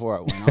show before I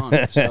went on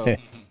it. So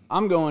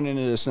I'm going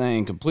into this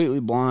thing completely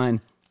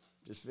blind.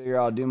 Just figure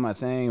I'll do my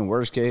thing. And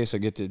worst case, I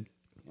get to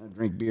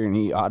drink beer and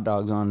eat hot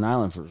dogs on an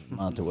island for a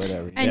month or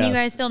whatever. And you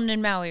guys filmed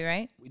in Maui,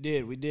 right? We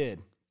did.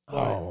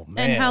 Oh,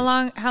 man. And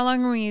how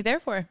long were you there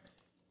for?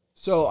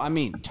 So, I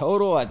mean,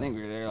 total, I think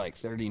we were there like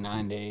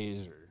 39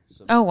 days or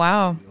something. Oh,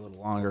 wow. A little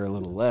longer, a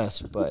little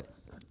less. But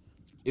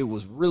it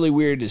was really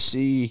weird to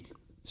see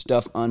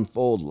stuff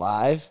unfold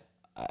live.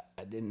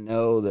 I didn't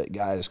know that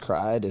guys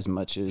cried as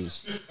much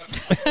as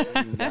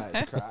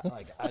guys cry.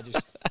 Like,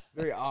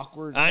 very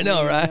awkward. I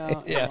know, right? You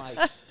know? Yeah.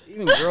 Like,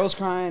 even girls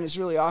crying, it's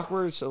really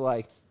awkward. So,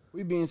 like,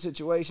 we'd be in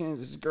situations,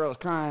 this girl's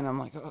crying. I'm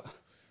like, oh,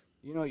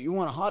 you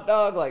want a hot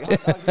dog? Like,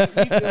 hot dog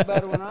make me feel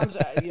better when I'm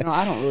sad.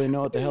 I don't really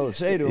know what the hell to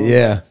say to them.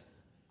 Yeah.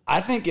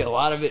 I think a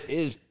lot of it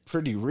is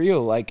pretty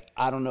real. Like,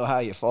 I don't know how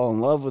you fall in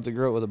love with a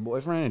girl with a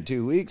boyfriend in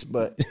 2 weeks,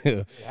 but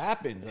it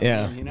happens.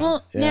 I mean,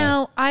 Well,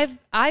 now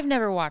I've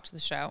never watched the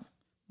show,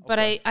 but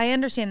I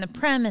understand the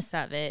premise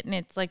of it, and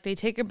it's like they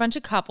take a bunch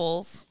of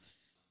couples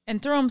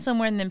and throw them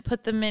somewhere, and then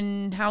put them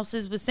in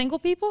houses with single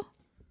people.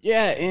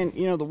 Yeah, and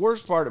the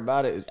worst part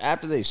about it is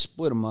after they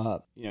split them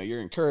up,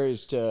 you're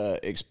encouraged to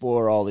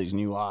explore all these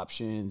new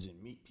options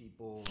and meet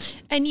people.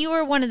 And you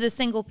were one of the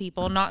single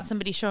people, not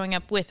somebody showing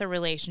up with a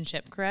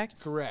relationship,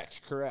 correct? Correct.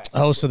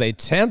 Oh, so they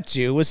tempt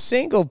you with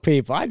single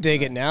people. I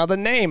dig it now. The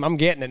name, I'm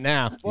getting it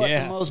now. But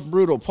yeah. the most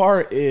brutal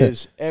part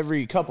is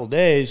every couple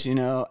days,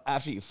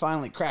 after you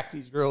finally crack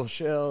these girls'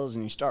 shells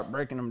and you start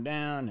breaking them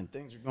down and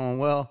things are going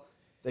well,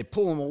 they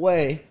pull them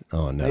away.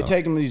 Oh, no. They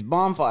take them to these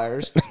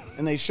bonfires,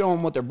 and they show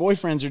them what their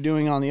boyfriends are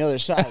doing on the other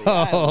side of the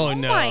island. Oh,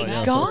 no. my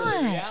no.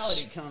 gosh.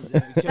 Reality comes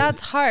in because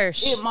That's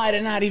harsh. it might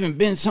have not even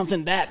been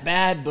something that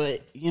bad,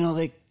 but,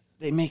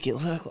 they make it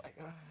look like,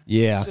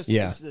 Yeah, just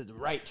yeah. it's the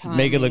right time.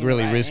 Make it look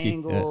really risky.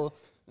 Angle.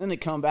 Then they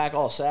come back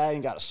all sad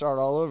and got to start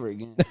all over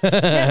again.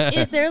 Now,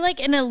 is there like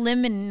an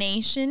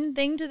elimination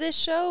thing to this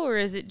show, or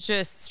is it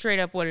just straight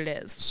up what it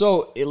is?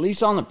 So, at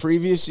least on the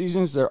previous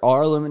seasons, there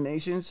are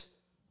eliminations.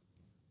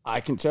 I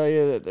can tell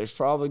you that there's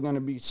probably going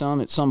to be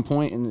some at some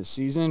point in this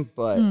season,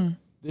 but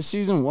this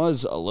season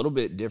was a little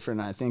bit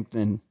different, I think,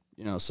 than,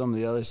 some of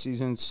the other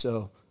seasons.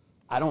 So,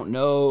 I don't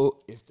know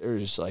if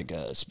there's like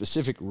a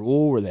specific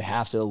rule where they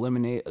have to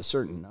eliminate a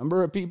certain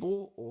number of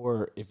people,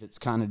 or if it's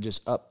kind of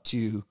just up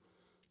to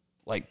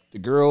like the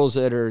girls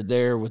that are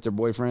there with their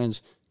boyfriends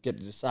get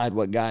to decide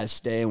what guys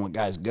stay and what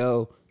guys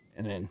go,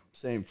 and then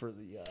same for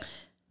the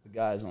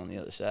guys on the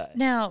other side.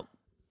 Now,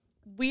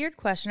 weird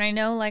question. I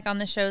know, like on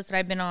the shows that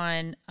I've been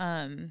on,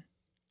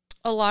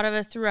 a lot of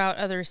us throughout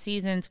other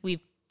seasons,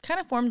 we've kind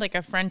of formed like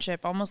a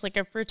friendship, almost like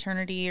a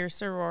fraternity or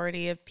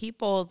sorority of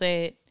people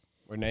that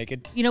We're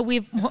naked.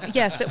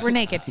 that we're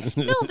naked.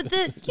 No,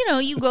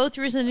 but you go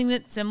through something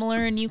that's similar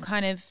and you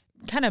kind of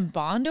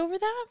bond over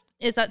that.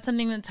 Is that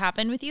something that's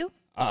happened with you?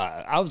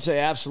 I would say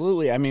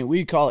absolutely. I mean,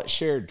 we call it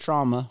shared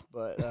trauma,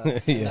 but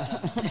Same.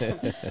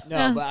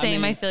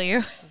 I feel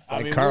you.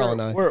 Carl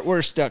and I.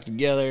 We're stuck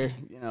together.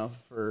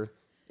 For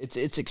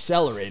it's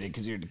accelerated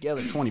because you're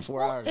together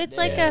 24 hours. It's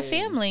like a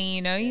family.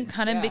 You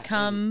kind of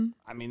become.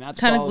 I mean, that's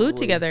kind of glued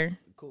probably together.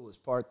 The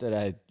coolest part that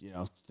I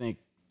think.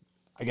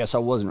 I guess I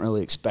wasn't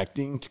really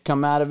expecting to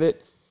come out of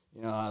it.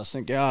 I was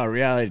thinking,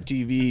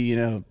 reality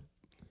TV.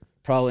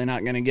 Probably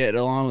not going to get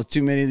along with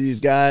too many of these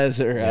guys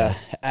or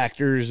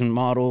actors and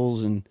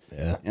models, and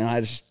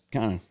I just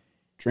kind of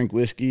drink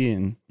whiskey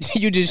and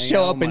You just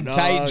show up in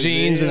tight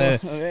jeans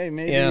and hey,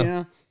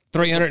 maybe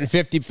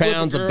 350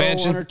 pounds of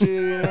benching. one or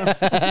two.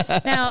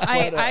 Now,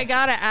 I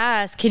gotta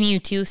ask, can you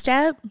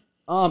two-step?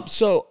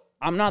 So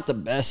I'm not the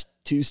best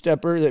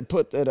two-stepper. They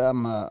put that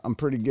I'm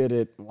pretty good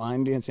at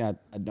line dancing.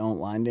 I don't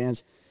line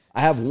dance. I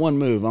have one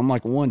move. I'm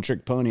like a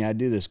one-trick pony. I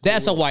do this.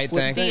 That's a white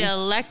thing. The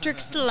electric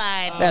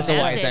slide. That's a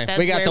white thing.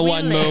 We got the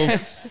one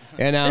move.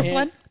 This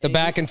one? The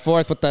back and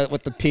forth with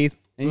the teeth.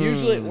 And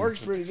usually it works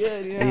pretty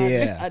good.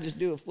 I just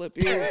do a flip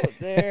here, flip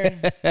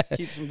there,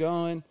 keeps them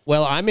going.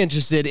 Well, I'm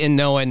interested in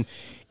knowing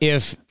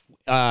if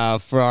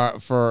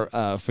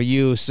for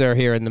you, sir,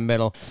 here in the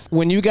middle,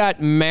 when you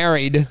got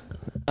married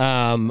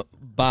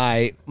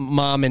by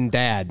mom and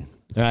dad,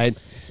 right?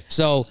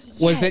 So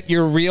was it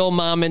your real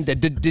mom and dad?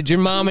 Did your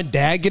mom and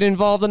dad get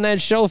involved in that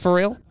show for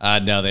real?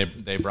 No,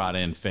 they brought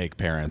in fake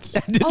parents.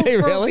 Did they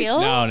for really? real?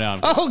 No.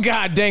 Oh,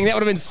 God dang. That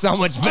would have been so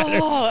much better.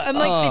 Oh, I'm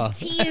like, the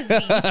tea is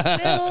being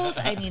spilled.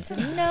 I need to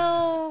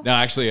know. No,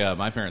 actually,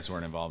 my parents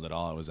weren't involved at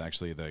all. It was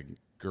actually the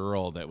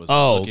girl that was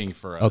looking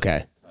for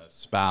a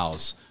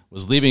spouse,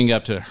 was leaving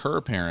up to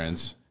her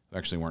parents, who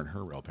actually weren't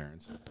her real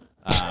parents.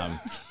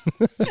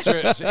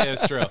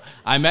 It's true.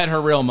 I met her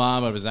real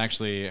mom. It was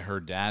actually her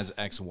dad's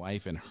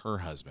ex-wife and her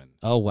husband.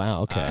 Oh,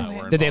 wow.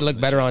 Okay. Did they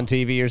look better on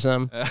TV or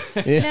something?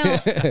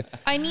 Now,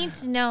 I need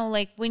to know,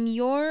 like,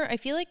 I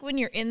feel like when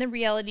you're in the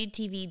reality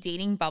TV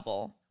dating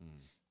bubble,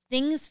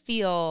 things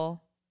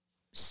feel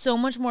so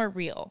much more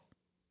real.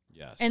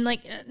 Yes. And,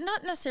 like,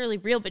 not necessarily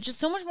real, but just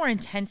so much more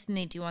intense than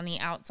they do on the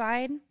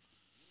outside.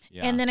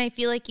 Yeah. And then I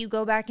feel like you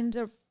go back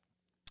into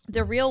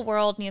the real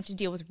world and you have to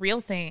deal with real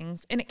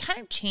things, and it kind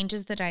of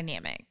changes the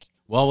dynamic.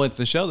 Well, with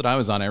the show that I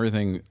was on,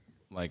 everything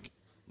like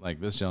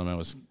this gentleman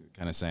was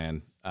kind of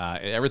saying,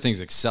 everything's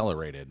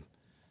accelerated.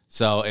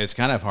 So it's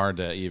kind of hard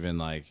to even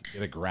like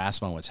get a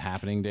grasp on what's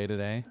happening day to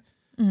day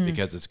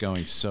because it's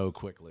going so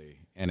quickly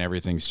and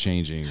everything's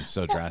changing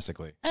so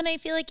drastically. And I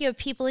feel like you have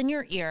people in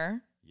your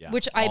ear,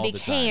 which I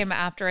became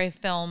after I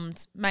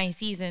filmed my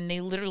season.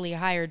 They literally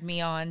hired me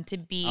on to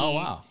be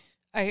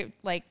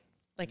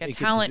like a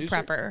talent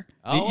prepper.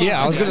 Oh,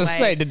 yeah, I was going to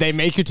say, did they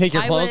make you take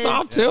your clothes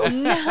off too?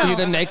 No. Are you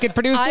the naked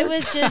producer? I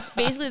was just,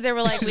 basically, they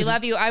were like, we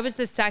love you. I was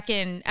the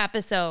second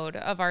episode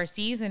of our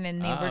season,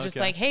 and they were just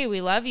like, hey, we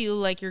love you.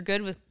 Like, you're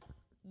good with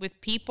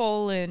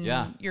people, and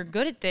you're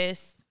good at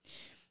this.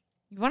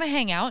 You want to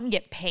hang out and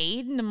get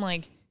paid? And I'm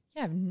like, I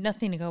have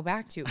nothing to go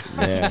back to.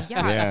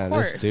 Of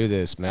course. Let's do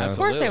this, man. Of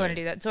course I want to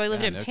do that. So I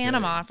lived in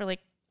Panama for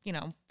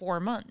 4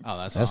 months.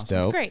 Oh, that's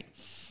dope. It's great.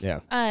 Yeah.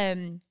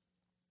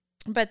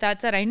 But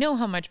that said, I know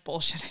how much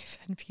bullshit I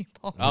fed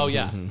people. Oh,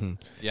 yeah.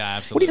 Yeah,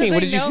 absolutely. What do you mean? What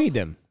did you feed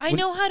them? I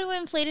know how to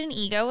inflate an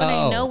ego, and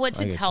I know what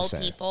to tell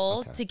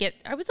people to get.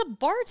 I was a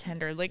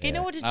bartender. Like, I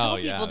know what to tell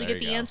people to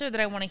get the answer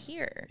that I want to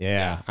hear.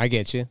 Yeah, I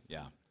get you.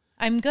 Yeah.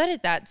 I'm good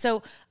at that.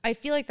 So I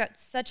feel like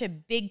that's such a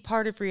big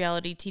part of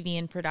reality TV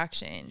and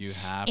production. You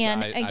have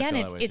and to. again,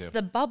 I feel it's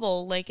the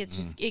bubble. Like, it's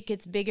just, it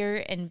gets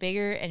bigger and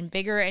bigger and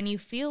bigger. And you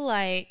feel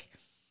like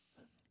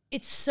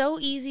it's so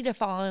easy to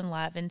fall in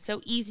love and so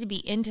easy to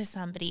be into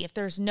somebody if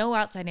there's no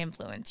outside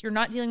influence. You're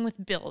not dealing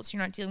with bills.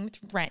 You're not dealing with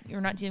rent.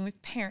 You're not dealing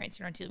with parents.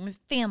 You're not dealing with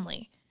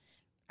family.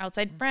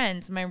 outside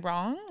friends. Am I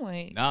wrong?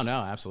 Like, No,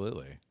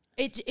 absolutely.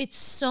 it's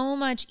so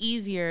much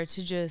easier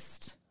to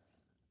just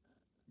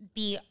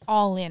be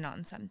all in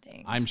on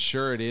something. I'm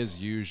sure it is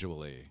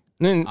usually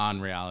Mm. on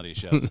reality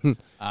shows.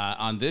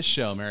 On this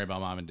show, Married by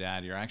Mom and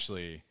Dad, you're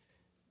actually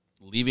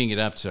leaving it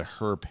up to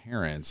her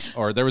parents.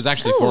 Or there was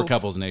actually 4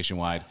 couples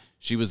nationwide.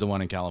 She was the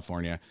one in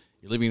California.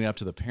 You're leaving it up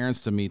to the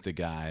parents to meet the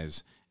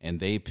guys, and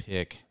they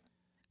pick.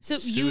 So you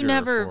suitor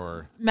never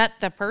for- met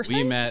the person?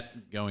 We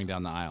met going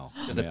down the aisle.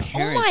 So the Yeah.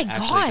 parents my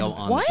actually God, go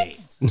on what? the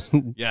dates.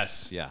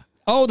 Yes, yeah.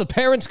 Oh, the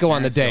parents go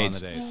on the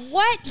Parents go dates.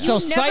 What? You So never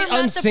sight met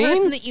unseen? the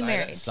person that you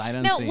married. sight Now,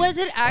 unseen. was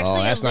it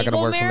actually a that's not gonna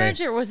legal work for me.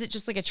 marriage, or was it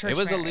just like a church? It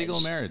was marriage? a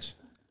legal marriage.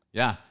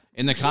 Yeah.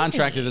 In the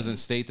contract, it doesn't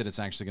state that it's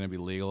actually going to be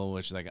legal,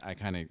 which I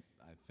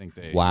think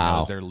they Wow.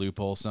 is there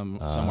loophole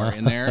somewhere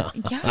in there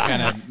to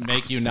kind of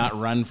make you not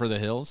run for the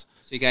hills.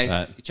 So you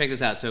guys, check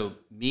this out. So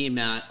me and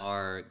Matt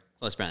are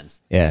close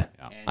friends. Yeah.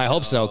 I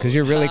hope so, because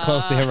you're really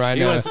close to him right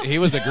now. He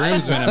was the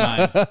groomsman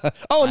of mine.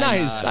 Oh,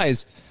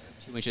 nice.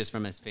 2 inches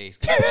from his face.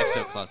 'Cause I'm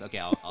so close. Okay,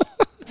 I'll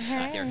stop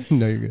here.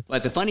 No, you're good.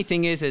 But the funny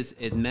thing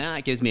is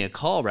Matt gives me a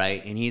call,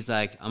 right? And he's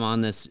like, I'm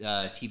on this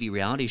TV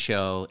reality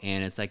show,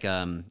 and it's like,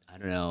 I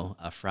don't know,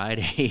 a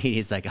Friday.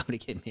 He's like, I'm gonna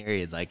get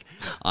married like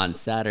on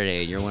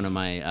Saturday. You're one of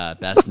my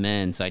best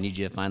men, so I need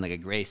you to find like a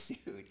gray suit.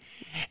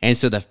 And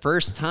so the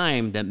first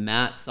time that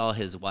Matt saw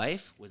his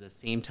wife was the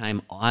same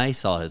time I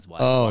saw his wife.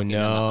 Oh, walking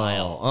down the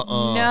aisle.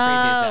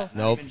 no. No.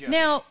 Nope.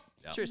 Now,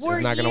 were It's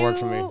not gonna work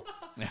for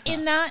me. you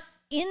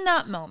in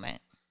that moment?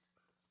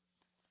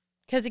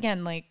 Because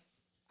again, like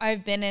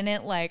I've been in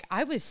it. Like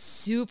I was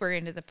super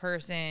into the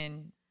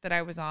person that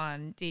I was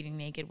on dating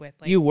naked with.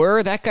 Like You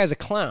were? That guy's a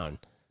clown.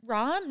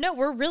 Rom? No,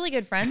 we're really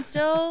good friends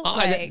still. Oh,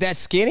 like, that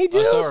skinny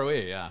dude? Oh, so are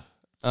we, yeah.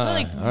 we're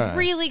like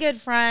really good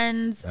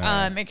friends.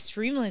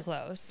 Extremely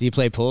close. Do you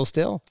play pool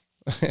still?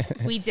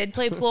 We did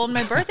play pool on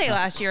my birthday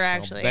last year,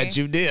 actually. Bet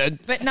you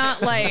did. But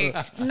not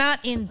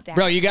in that.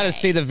 Bro, you got to way.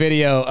 see the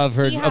video of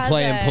her He has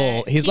playing a-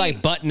 pool. He's he-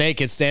 like butt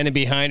naked, standing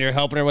behind her,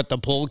 helping her with the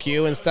pool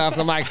cue and stuff.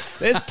 And I'm like,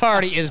 this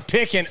party is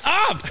picking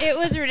up. It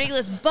was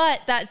ridiculous.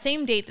 But that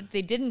same date that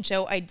they didn't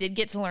show, I did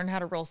get to learn how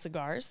to roll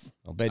cigars.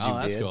 I'll bet you Oh,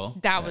 that's did. cool.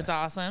 That was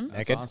awesome. That's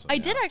Naked? awesome. I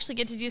yeah. did actually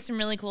get to do some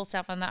really cool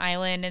stuff on the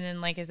island, and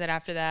then, like I said,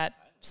 after that,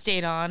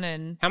 stayed on.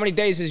 And How many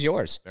days is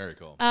yours? Very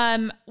cool.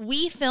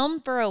 we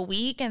filmed for a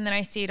week, and then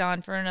I stayed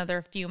on for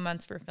another few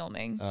months for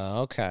filming,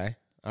 Okay.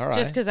 All right.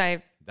 just because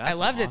I That's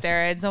loved it there.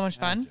 awesome. I had so much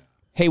fun.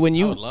 Hey, when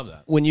you would love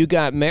that. when you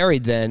got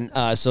married, then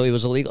so it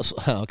was illegal.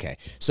 Okay,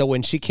 so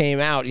when she came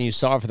out and you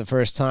saw her for the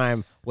first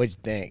time, what'd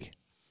you think?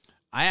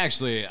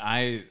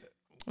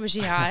 Was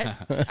she hot?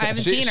 I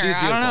haven't seen her. She's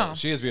I don't beautiful. know.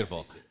 She is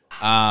beautiful.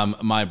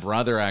 My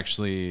brother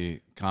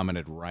actually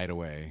commented right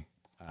away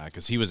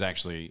because he was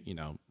actually,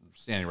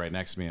 standing right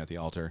next to me at the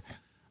altar.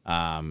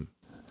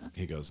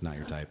 He goes, "Not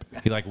your type."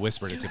 He like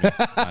whispered it to me.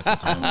 Not your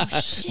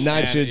type.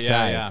 Not your Yeah,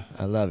 type. yeah.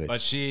 I love it.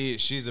 But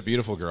she's a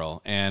beautiful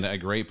girl and a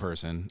great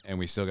person, and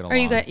we still get along. Are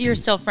you guys, you're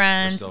still We're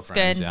friends? still It's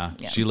friends, good.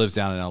 yeah. She lives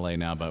down in LA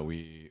now, but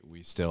we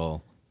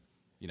still,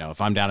 if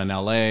I'm down in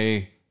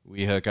LA,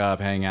 we hook up,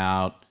 hang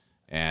out,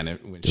 and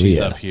when she's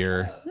ya? up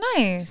here,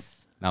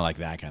 Nice. not like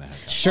that kind of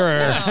hookup.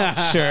 Sure,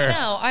 sure.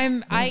 No,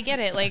 I get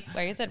it. Like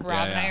I said,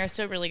 Rob and I yeah. are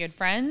still really good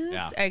friends.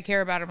 Yeah. I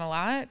care about him a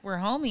lot. We're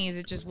homies.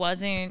 It just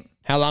wasn't.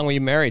 How long were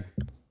you married?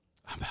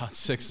 About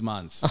 6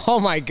 months. Oh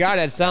my God,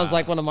 that sounds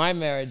like one of my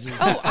marriages.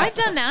 Oh, I've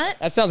done that.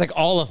 That sounds like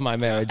all of my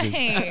marriages.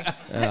 Hey, I've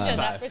done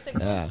that for 6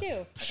 months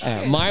too.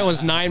 Mine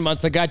was 9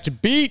 months. I got you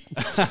beat.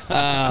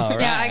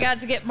 Yeah, I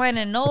got to get mine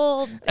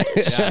annulled.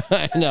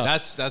 I know.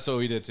 That's what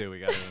we did too. We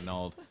got it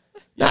annulled.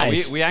 Yeah,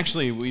 Nice.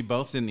 we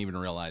both didn't even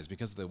realize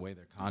because of the way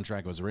their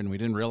contract was written. We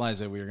didn't realize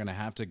that we were going to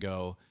have to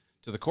go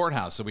to the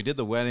courthouse. So we did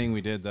the wedding,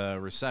 we did the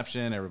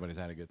reception. Everybody's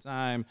had a good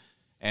time,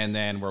 and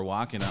then we're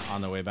walking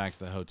on the way back to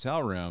the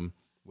hotel room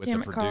with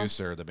Damn the it, Carl.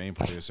 producer, the main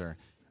producer,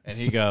 and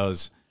he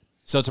goes,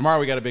 "So tomorrow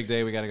we got a big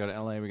day. We got to go to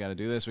LA. We got to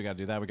do this. We got to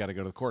do that. We got to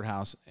go to the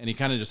courthouse." And he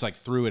kind of just like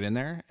threw it in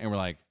there, and we're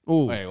like,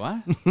 "Wait,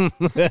 what?"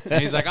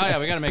 And he's like, "Oh yeah,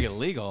 we got to make it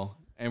legal."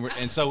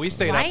 And so we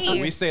stayed up. Right.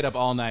 We stayed up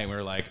all night. We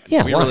were like,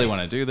 Yeah, we why? really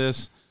want to do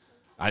this.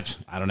 I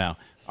don't know.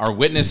 Our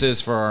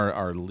witnesses for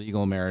our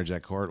legal marriage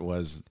at court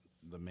was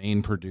the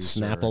main producer,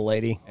 Snapple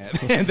lady. and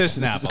the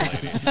Snapple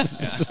lady.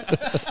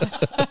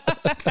 Yeah.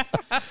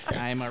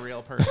 I'm a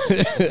real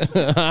person.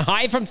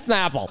 Hi from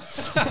Snapple.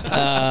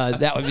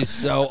 That would be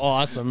so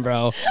awesome,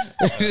 bro.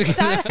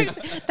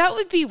 That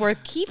would be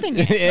worth keeping.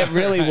 It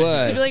really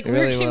would. To be like, It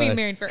we're really going to be would.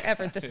 married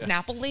forever. The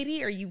Snapple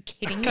lady? Are you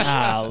kidding me?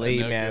 Golly,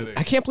 No man. kidding.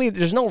 I can't believe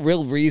there's no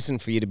real reason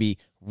for you to be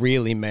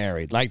really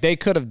married. Like, they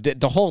could have,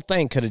 the whole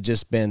thing could have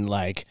just been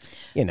like,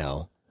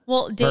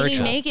 Well, Dating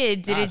Virtual.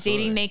 Naked did a Absolutely.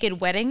 Dating Naked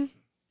wedding,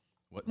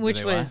 What, did which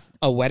they was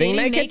a wedding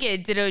Dating naked?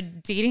 Naked did a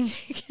Dating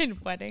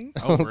Naked wedding.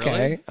 lie? Oh, really?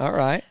 Okay. All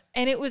right.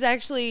 And it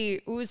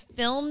was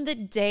filmed the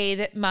day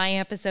that my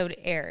episode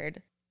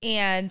aired.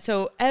 And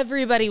so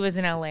everybody was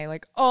in LA,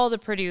 like all the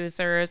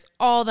producers,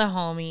 all the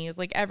homies,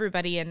 like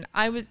everybody. And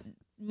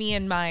me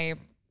and my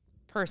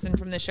person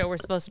from the show were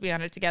supposed to be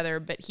on it together,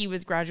 but he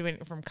was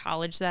graduating from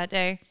college that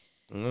day.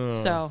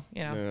 So,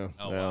 you know.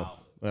 Yeah. Wow.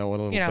 Well,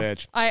 what a little You know,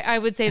 bitch. I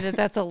would say that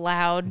that's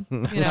allowed. You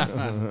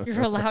know,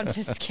 you're allowed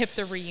to skip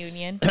the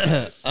reunion.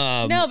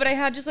 No, but I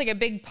had just like a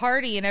big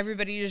party and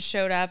everybody just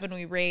showed up and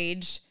we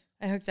raged.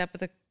 I hooked up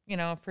with a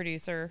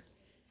producer.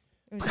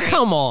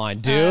 Come on,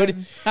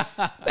 dude.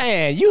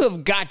 Man, you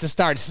have got to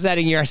start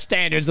setting your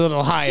standards a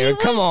little higher.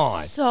 Come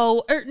on.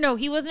 No,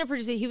 he wasn't a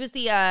producer. He was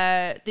the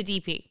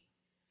DP.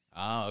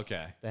 Oh,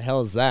 okay. The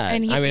hell is that?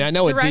 And I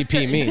know what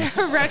DP means.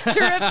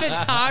 Director of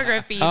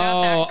photography.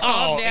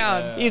 Calm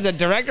down. He's a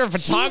director of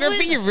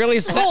photography? You're really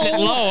setting it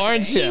low,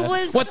 aren't you? He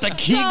was what, the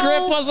key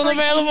grip wasn't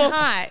available?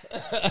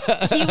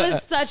 Hot. He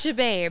was such a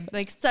babe.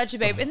 Like, such a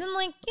babe. And then,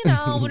 like, you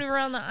know, when we were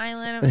on the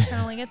island, it was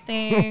kind of like a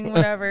thing,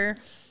 whatever.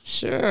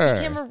 Sure.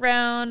 He came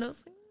around. I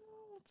was like,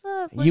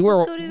 what's up? Like, you were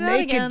let's go do that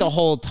naked again. the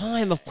whole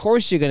time. Of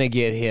course you're gonna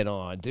get hit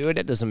on, dude.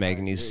 That doesn't make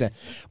any sense,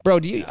 bro.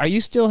 Are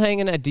you still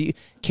hanging out?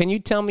 Can you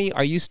tell me?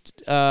 Are you?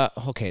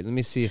 Okay, let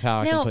me see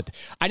how I can put.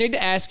 I need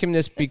to ask him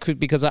this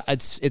because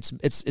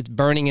it's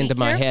burning into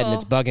my head and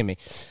it's bugging me.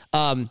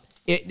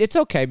 It's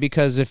okay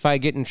because if I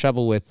get in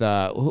trouble with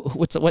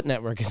what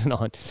network is it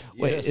on?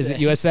 Wait, is it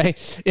USA?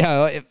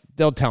 Yeah,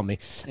 they'll tell me.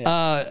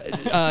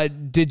 Yeah.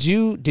 Did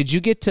you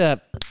get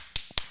to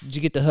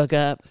hook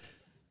up?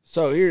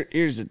 So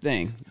here's the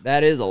thing.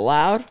 That is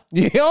allowed.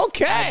 Yeah,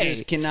 okay. I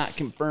just cannot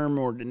confirm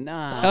or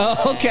deny.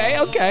 Oh, okay.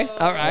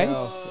 All right.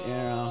 So, you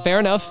know. Fair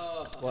enough.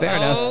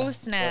 Oh,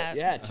 snap.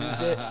 Yeah,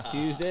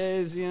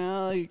 Tuesdays, you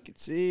know, you can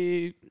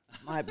see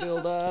might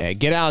build up. Hey,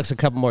 get Alex a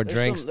couple more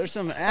drinks. There's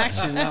some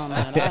action on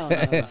that. I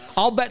don't know.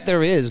 I'll bet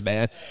there is,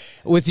 man.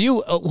 With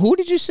you, who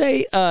did you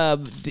say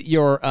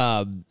you're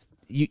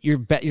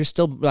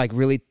still like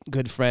really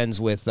good friends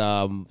with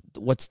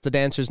what's the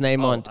dancer's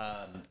name on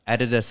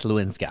Edita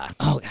Slewinska.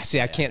 Oh, see,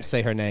 I can't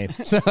say her name.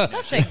 That's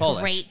a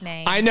great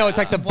name. I know it's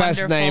like the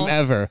best name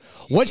ever.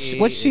 What's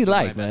she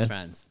like, man? Best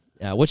friends.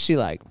 Yeah, what's she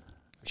like?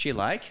 She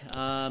like?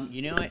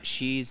 You know what?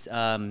 She's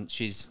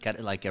got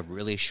like a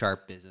really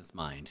sharp business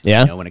mind.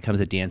 Yeah. You know, when it comes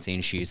to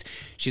dancing, she's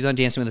on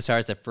Dancing with the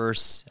Stars the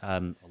first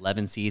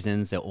 11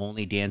 seasons. The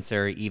only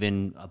dancer,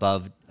 even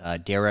above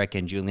Derek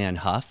and Julianne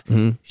Hough.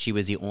 Mm-hmm. She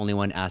was the only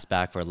one asked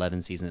back for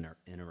 11 seasons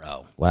in a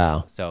row.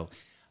 Wow. So,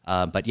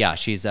 but yeah,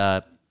 she's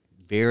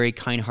very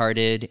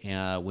kind-hearted.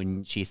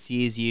 When she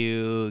sees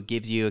you,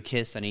 gives you a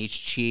kiss on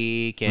each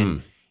cheek,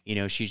 and you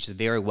know, she's just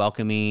very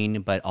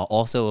welcoming. But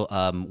also,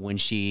 when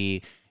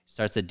she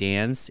starts to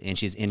dance and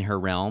she's in her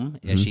realm,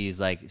 she's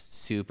like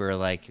super,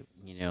 like,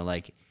 you know,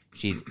 like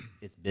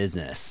it's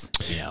business,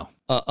 you know.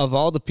 Of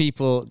all the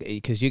people,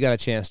 because you got a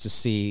chance to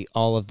see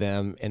all of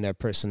them and their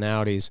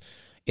personalities,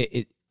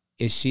 is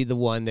she the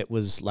one that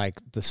was like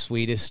the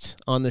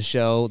sweetest on the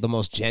show, the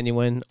most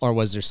genuine, or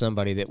was there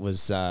somebody that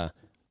was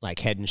like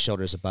head and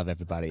shoulders above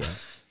everybody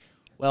else?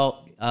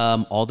 Well,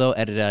 although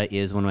Edita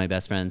is one of my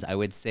best friends, I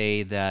would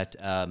say that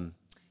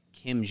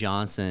Kim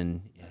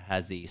Johnson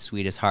has the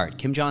sweetest heart.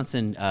 Kim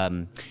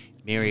Johnson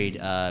married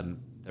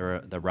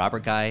the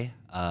Robert guy,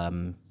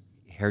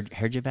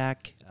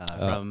 Herjavec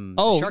from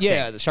Shark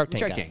Tank. The Shark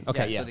Tank guy.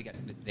 Okay, yeah. So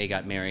they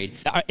got married.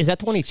 Is that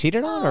the one he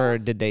cheated on, or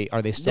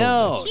are they still?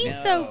 No,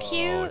 He's so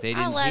cute.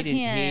 I love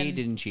him. He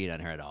didn't cheat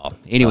on her at all.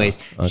 Anyways,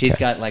 she's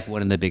got like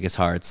one of the biggest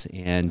hearts,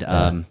 and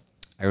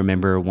I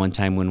remember one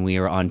time when we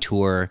were on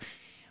tour.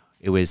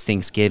 It was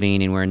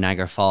Thanksgiving and we're in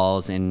Niagara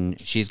Falls, and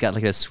she's got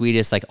like the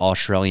sweetest like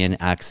Australian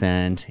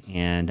accent,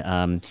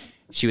 and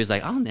she was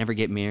like, "I'll never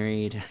get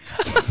married."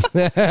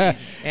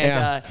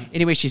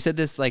 Anyway, she said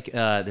this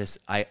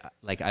I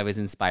was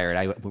inspired.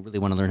 I really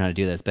want to learn how to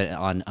do this. But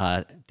on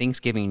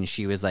Thanksgiving,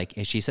 she was like,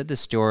 she said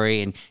this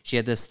story, and she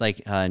had this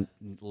like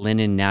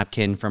linen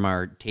napkin from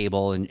our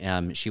table,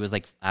 and she was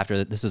like,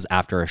 this was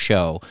after a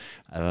show,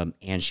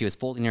 and she was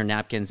folding her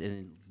napkins,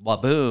 and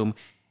boom.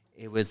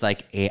 It was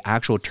like a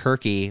actual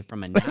turkey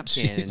from a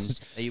napkin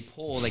that you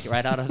pull like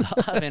right out of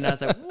the oven. I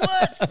was like,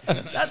 "What?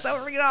 That's so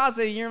freaking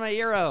awesome! You're my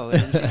hero!"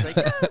 And she's like,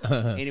 "Yes."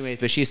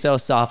 Anyways, but she's so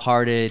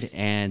soft-hearted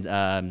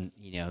and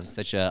you know,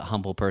 such a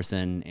humble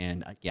person.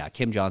 And yeah,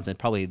 Kim Johnson,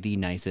 probably the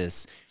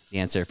nicest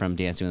dancer from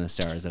Dancing with the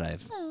Stars that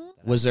I've.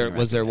 Was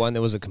there one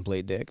that was a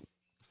complete dick?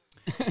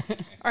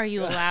 Are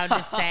you allowed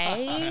to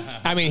say?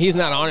 I mean, he's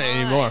not on it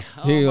anymore.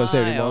 He gonna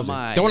say what he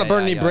wants. Don't want to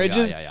burn any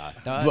bridges.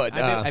 But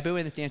I've been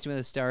with Dancing with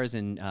the Stars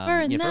and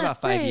for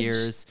about 5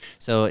 years.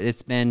 So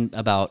it's been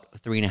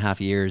about 3.5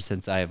 years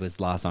since I was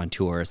last on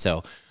tour.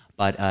 So,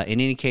 but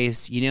in any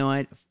case, you know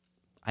what?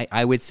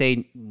 I would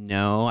say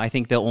no. I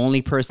think the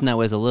only person that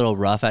was a little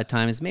rough at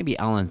times maybe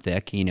Alan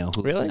Thicke, you know,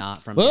 who's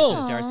not from Dancing with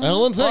the Stars.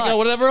 Alan Thicke, I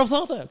would never have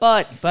thought that.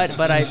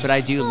 But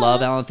I do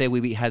love Alan Thicke.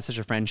 We had such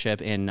a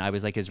friendship, and I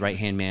was like his right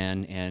hand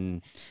man,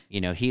 and you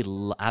know he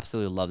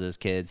absolutely loved his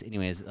kids.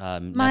 Anyways,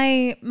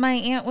 my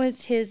aunt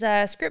was his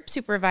script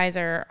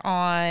supervisor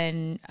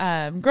on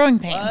Growing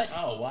Pains. What?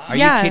 Oh wow! Are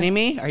you kidding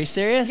me? Are you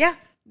serious? Yeah.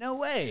 No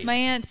way. My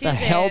aunt Susan. The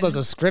hell does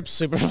a script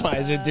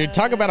supervisor do?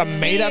 Talk about a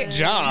made-up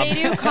job. They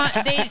do.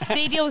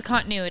 They deal with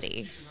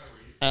continuity.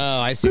 Oh,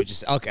 I see what you're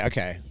saying.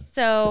 Okay.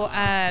 So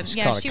called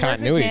she a worked with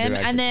continuity him,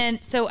 director. and then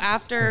so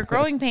after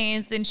Growing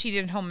Pains, then she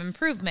did Home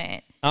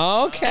Improvement.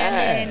 Okay.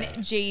 And then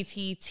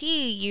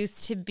JTT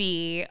used to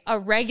be a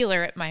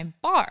regular at my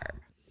bar.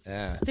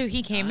 Yeah. So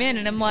he came in,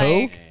 and I'm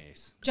like,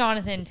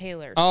 Jonathan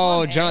Taylor.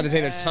 Oh, Thomas. Jonathan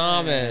Taylor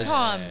Thomas.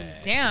 Calm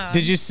down.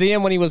 Did you see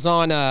him when he was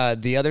on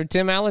the other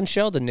Tim Allen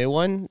show, the new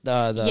one,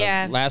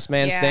 the Last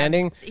Man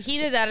Standing? He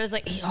did that as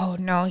like, oh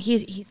no,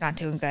 he's not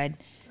doing good.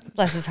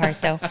 Bless his heart,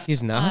 though.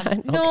 He's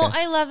not. No,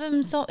 Okay. I love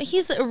him so.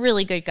 He's a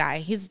really good guy.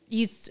 He's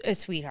a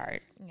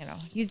sweetheart. You know,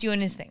 he's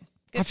doing his thing.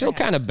 I feel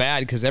kind of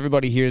bad because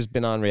everybody here has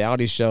been on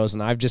reality shows,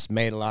 and I've just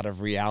made a lot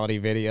of reality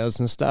videos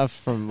and stuff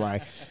from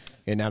like.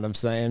 You know what I'm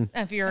saying?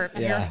 Of your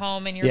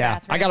home and your yeah,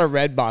 bathroom. I got a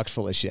red box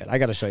full of shit. I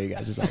got to show you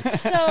guys.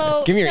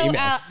 So give me your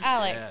emails.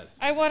 Alex.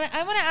 I want to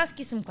ask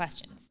you some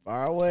questions.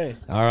 Far away.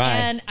 All right.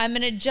 And I'm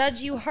going to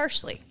judge you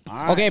harshly.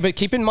 Okay, but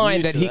keep in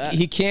mind that Used to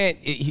he can't.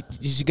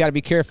 You got to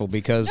be careful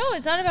because No,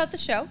 it's not about the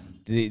show.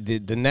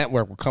 the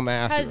network will come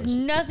after Has us.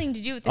 nothing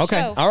to do with the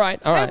Okay, show. all right.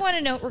 I want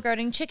to know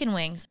regarding chicken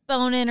wings,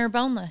 bone in or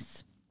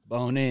boneless.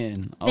 Bone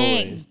in.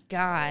 Always. Thank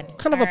God. What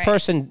kind of All a right.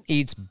 person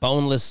eats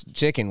boneless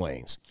chicken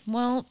wings?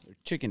 Well,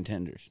 Chicken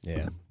tenders.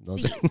 Yeah,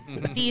 those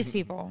are these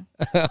people.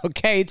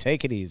 okay.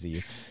 Take it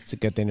easy. It's a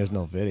good thing there's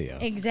no video.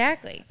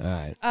 Exactly. All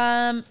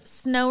right.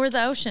 Snow or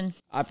the ocean?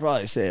 I'd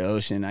probably say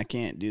ocean. I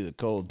can't do the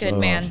cold. Good too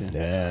man. often.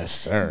 Yes,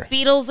 sir.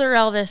 Beatles or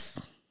Elvis?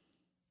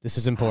 This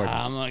is important.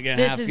 I'm not gonna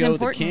This have to is go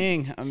important. with the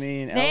king. I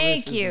mean,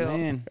 Thank Elvis is you. the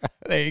man.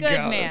 There you Good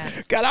go. man.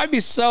 God, I'd be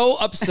so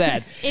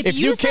upset If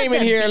you you said came in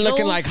the here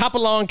looking Beatles- like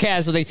Hopalong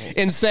Cassidy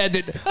and said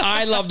that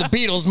I love the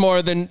Beatles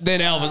more than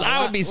Elvis.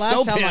 I would be Last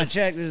so time pissed. I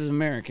checked, this is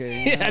America. you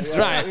know? Yeah, that's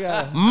We gotta- right. we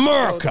gotta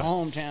America. go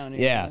with the hometown. Here,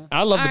 Yeah, you know?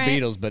 I love All the right.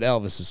 Beatles, but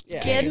Elvis is.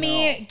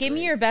 Give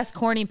me your best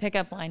corny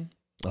pickup line.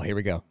 Oh, here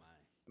we go.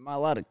 Am I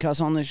allowed to cuss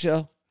on this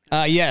show?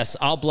 Yes,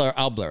 I'll blur it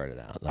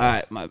out. All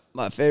right,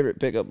 my favorite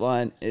pickup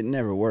line. It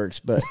never works,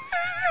 but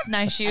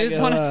Nice shoes.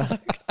 go, Wanna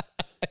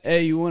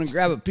hey, you want to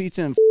grab a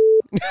pizza and?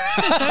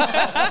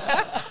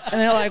 And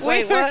they're like,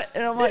 wait, what?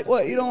 And I'm like,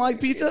 what? You don't like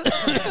pizza?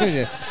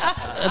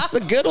 That's a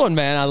good one,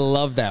 man. I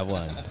love that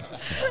one.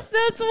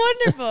 That's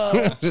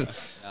wonderful.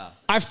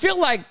 I feel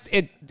like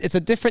it's a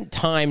different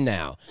time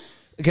now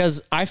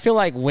because I feel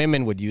like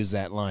women would use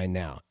that line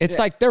now. It's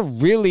like they're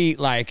really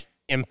like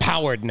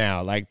empowered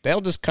now. Like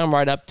they'll just come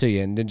right up to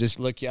you and then just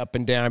look you up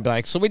and down and be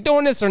like, so we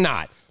doing this or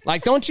not?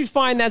 Like, don't you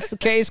find that's the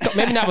case?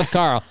 Maybe not with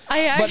Carl.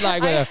 I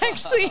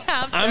actually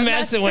have. I'm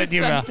messing with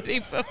you, bro.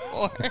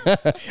 Before.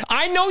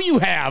 I know you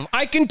have.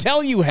 I can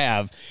tell you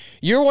have.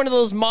 You're one of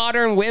those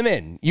modern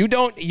women. You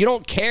don't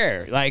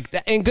care. Like,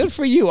 and good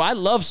for you. I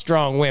love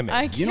strong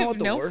women. You know what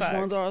the worst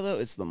ones are though?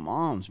 It's the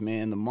moms,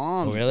 man. The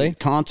moms. Oh, really? at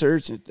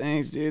concerts and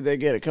things, dude. They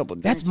get a couple.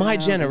 That's drinks my in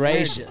them, and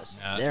generation.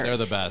 They're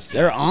the best.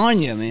 They're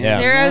on you, man. Yeah.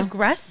 They're you know?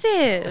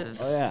 aggressive.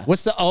 Oh yeah.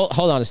 What's the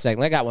hold on a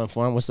second. I got one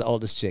for him. What's the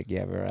oldest chick you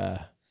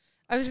ever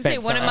I was gonna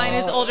say Spent one of time. mine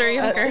is older or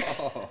younger.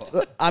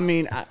 I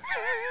mean,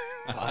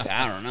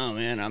 I don't know,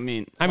 man. I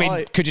mean,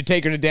 could you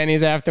take her to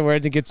Denny's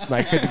afterwards and get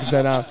like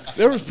 50% off?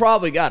 there was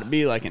probably got to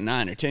be like a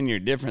 9 or 10 year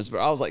difference, but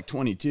I was like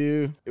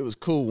 22. It was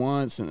cool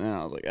once, and then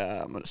I was like,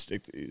 I'm gonna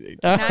stick to these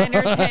 18. 9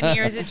 or 10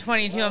 years at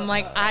 22, I'm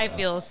like, I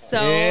feel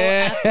so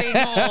Yeah.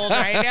 effing old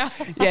right now.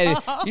 Yeah,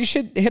 you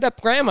should hit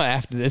up grandma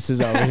after this is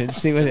over and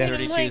see what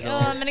I'm like,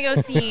 I'm gonna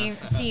go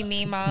see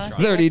Mima.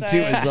 32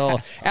 is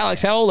old.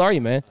 Alex, how old are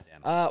you, man?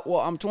 Well,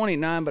 I'm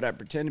 29, but I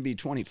pretend to be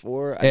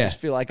 24. I Yeah. just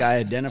feel like I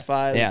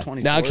identify as Yeah. a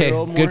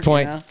 24-year-old more. Good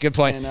point. You know? Good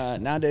point.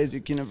 And nowadays,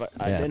 you can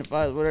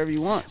identify as whatever you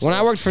want. When So-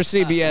 I worked for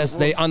CBS,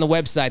 they on the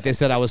website they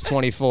said I was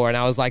 24, and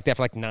I was like that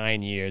for like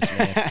 9 years,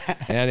 man.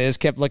 And they just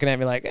kept looking at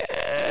me like,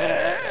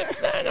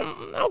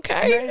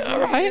 okay, all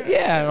right,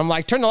 yeah. And I'm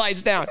like, turn the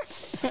lights down.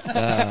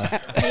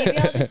 Maybe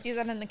I'll just do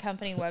that on the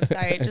company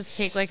website. Just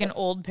take like an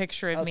old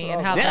picture of me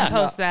and have Yeah. them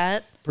post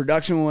that.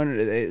 production wanted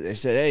they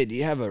said, hey, do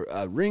you have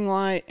a ring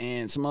light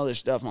and some other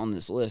stuff on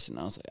this list? And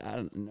I was like, I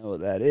don't know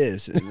what that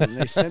is. And then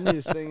they sent me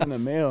this thing in the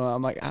mail. And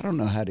I'm like, I don't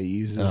know how to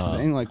use this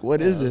thing. Like,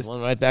 what is this?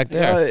 One right back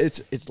there.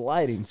 It's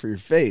lighting for your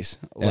face.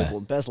 Like, Yeah.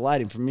 well, best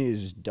lighting for me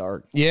is just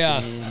dark.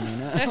 Yeah. You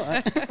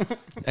know?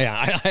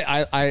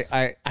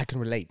 Yeah, I can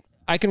relate.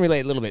 I can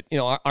relate a little bit. You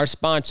know, our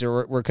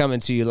sponsor, we're coming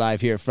to you live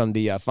here from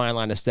the Fine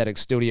Line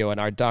Aesthetics studio, and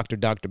our doctor,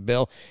 Dr.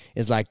 Bill,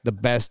 is like the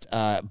best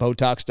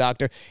Botox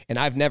doctor. And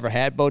I've never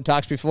had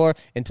Botox before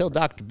until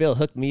Dr. Bill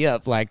hooked me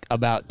up like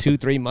about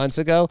 2-3 months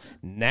ago.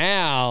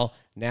 Now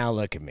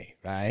look at me,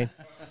 right?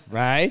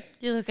 Right?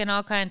 You're looking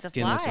all kinds of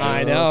fly.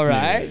 I know,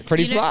 right?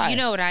 Pretty fly. You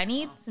know what I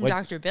need? Some What?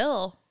 Dr.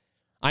 Bill.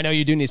 I know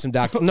you do need some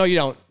doctor. No, you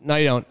don't. No,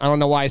 you don't. I don't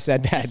know why I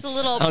said that. Just a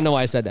little- I don't know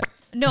why I said that.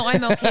 No,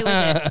 I'm okay with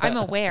it. I'm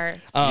aware.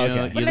 Oh, You, okay.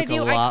 you What look did I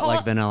do? a lot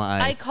like Vanilla I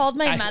Ice. called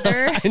my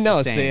mother. I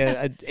know. Same.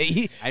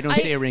 See, I don't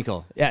see a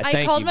wrinkle. yeah, I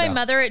thank called you, my Bill.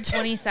 mother at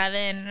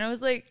 27, and I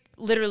was like,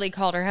 literally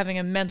called her having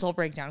a mental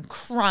breakdown,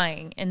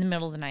 crying in the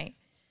middle of the night.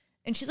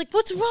 And she's like,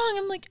 "What's wrong?"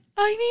 I'm like,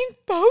 "I need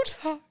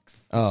Botox."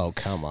 Oh,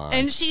 come on.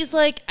 And she's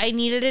like, "I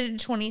needed it at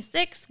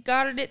 26,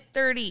 got it at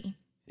 30.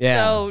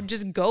 Yeah. So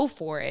just go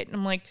for it." And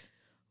I'm like,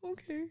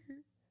 "Okay."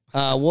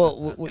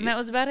 And that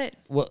was about it.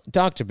 Well,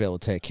 Dr. Bill will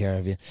take care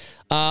of you.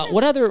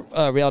 What other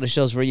reality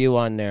shows were you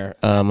on there,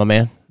 my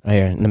man? Right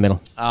here in the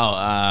middle.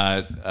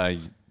 A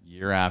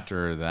year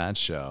after that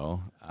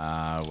show,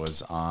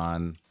 was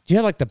on. You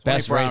have like the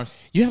best. 24 hours.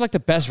 You have like the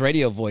best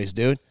radio voice,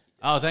 dude.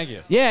 Oh, thank you.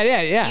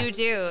 Yeah. You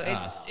do.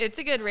 It's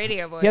a good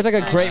radio voice. He has like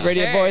a great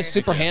radio Sure. voice,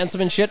 super handsome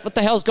and shit. What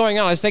the hell's going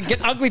on? I said,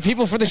 get ugly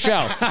people for the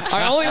show.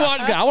 I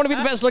want to be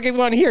the best looking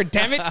one here.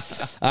 Damn it!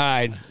 All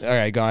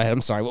right. Go ahead.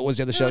 I'm sorry. What was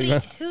the other show you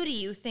had? Who do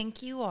you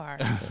think you are?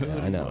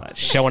 I know.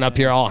 Showing up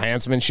here all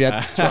handsome and shit.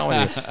 What's wrong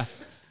with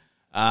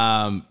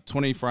you?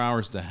 24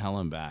 Hours to Hell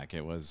and Back.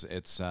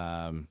 It's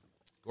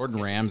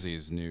Gordon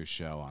Ramsay's new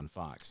show on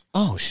Fox.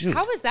 Oh shoot!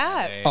 How was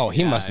that? Oh,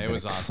 he must have it been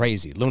was a awesome.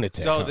 crazy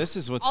lunatic. So huh? this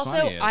is what's Also,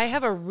 funny. I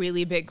have a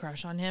really big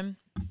crush on him.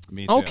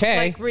 Me too. Okay.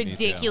 Like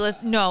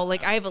ridiculous. No,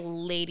 like I have a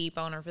lady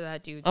boner for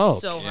that dude. Oh,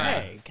 so hard.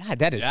 hey, God,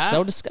 that is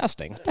so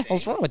disgusting. What the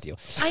hell's wrong with you?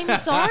 I'm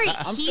sorry.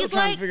 still He's trying to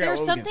like, figure out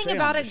there's what we can something say on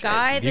about a this show.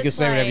 guy that's You can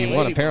say whatever you like,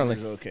 want, apparently.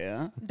 Okay,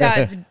 huh?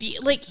 that's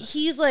like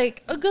he's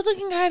like a good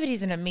looking guy, but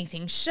he's an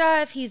amazing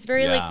chef. He's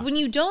very Yeah. like when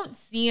you don't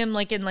see him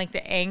like in like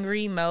the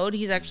angry mode,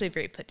 he's actually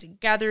very put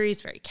together.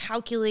 He's very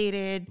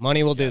calculated.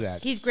 Money will do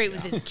that. He's great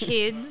with his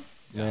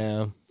kids. Yeah.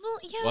 Well,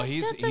 yeah. Well,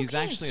 he's that's okay.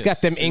 actually He's got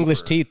them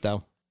English teeth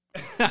though.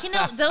 You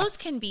know, those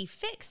can be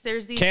fixed.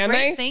 There's these Can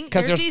great they? things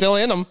 'Cause they're there's still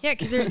in 'em. Yeah,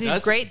 because there's these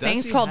Does- great does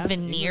things he called have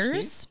English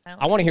veneers.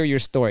 I want to hear your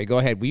story. Go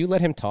ahead. Will you let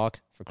him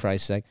talk for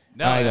Christ's sake?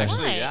 No, All right,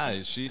 go ahead.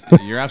 actually,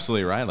 you're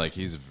absolutely right. Like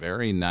he's a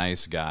very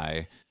nice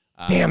guy.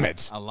 Damn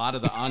it. A lot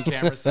of the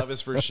on-camera stuff is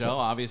for show.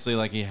 Obviously,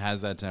 like he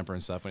has that temper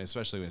and stuff, and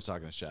especially when he's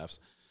talking to chefs,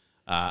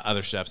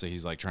 other chefs that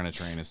he's like trying to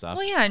train and stuff.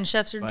 Well, yeah, and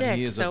chefs are But dicks,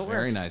 he is so a it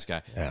very works. nice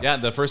guy. Yeah. Yeah,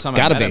 the first time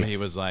Gotta I met be. him, he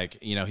was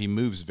like, he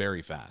moves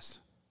very fast.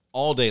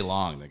 All day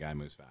long, the guy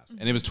moves fast.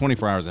 And it was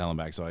 24 hours of hell and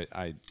back, so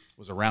I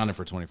was around him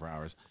for 24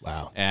 hours.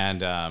 Wow. And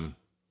Now,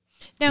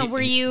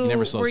 he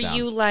never slows down.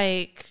 you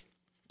like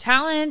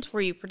talent? Were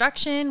you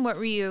production? What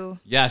were you?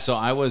 yeah, so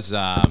I was,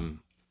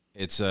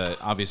 it's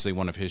obviously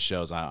one of his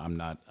shows. I'm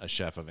not a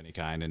chef of any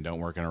kind and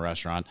don't work in a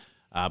restaurant,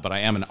 but I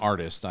am an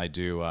artist. I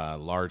do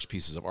large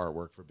pieces of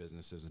artwork for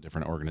businesses and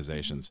different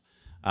organizations.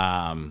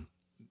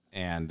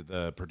 And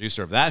the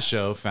producer of that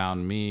show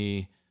found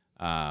me.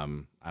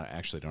 I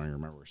actually don't even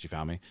remember where she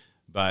found me,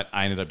 but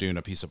I ended up doing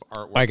a piece of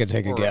artwork. I could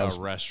take a for guess.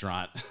 A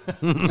restaurant.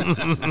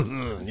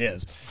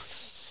 Yes.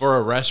 For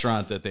a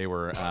restaurant that they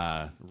were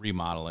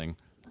remodeling.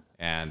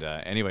 And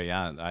anyway,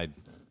 yeah,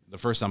 the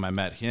first time I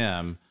met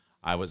him,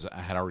 I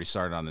had already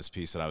started on this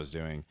piece that I was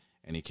doing,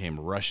 and he came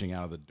rushing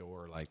out of the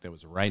door like that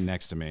was right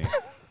next to me,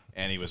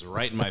 and he was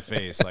right in my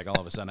face. Like all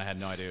of a sudden, I had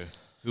no idea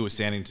who was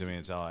standing to me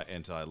until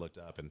I looked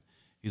up, and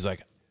he's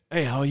like,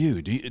 "Hey, how are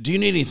you? Do you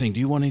need anything? Do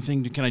you want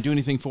anything? Can I do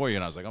anything for you?"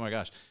 And I was like, "Oh my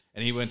gosh!"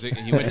 And he went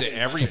to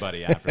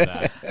everybody after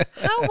that.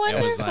 How wonderful!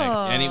 It was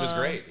like, and he was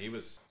great. He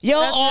was.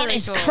 Your That's art really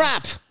is cool.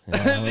 crap.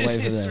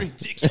 This is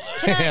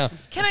ridiculous.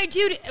 Can I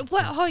do?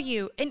 What are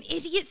you? An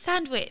idiot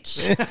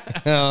sandwich?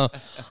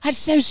 That's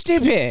so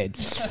stupid.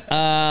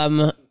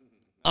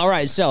 All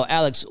right. So,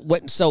 Alex,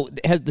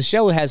 has the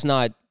show has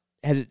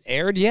it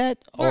aired yet?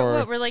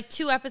 Or we're like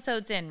 2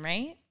 episodes in,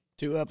 right?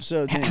 2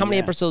 episodes. in, how many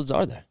yeah. episodes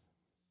are there?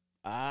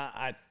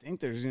 I think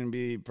there's going to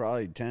be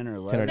probably 10 or 10 or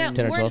 11. Now,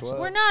 10 or we're, 12.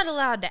 we're not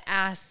allowed to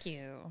ask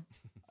you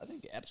I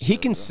think episodes. He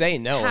can say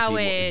no How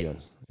if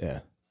he yeah.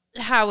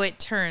 how it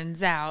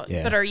turns out,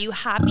 Yeah. but are you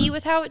happy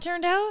with how it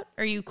turned out?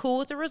 Are you cool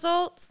with the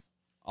results?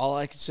 All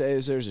I can say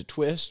is there's a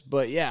twist,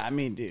 but yeah, I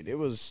mean, dude, it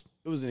was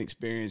an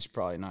experience you're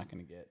probably not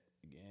going to get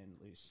again,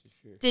 at least this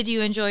year. Did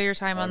you enjoy your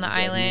time on the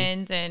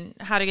island and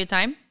had a good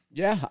time?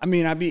 Yeah, I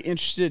mean, I'd be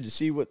interested to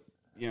see what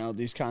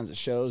these kinds of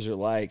shows are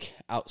like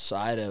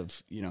outside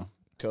of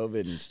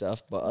COVID and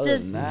stuff. But other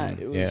Does- than that,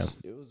 it was Yeah.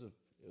 it was a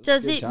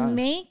Does good it time.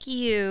 make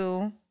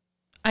you?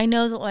 I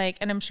know that, like,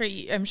 and I'm sure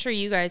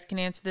you guys can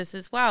answer this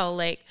as well.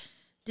 Like,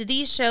 do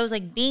these shows,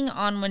 like being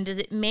on one, does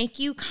it make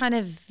you kind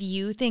of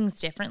view things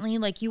differently?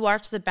 Like, you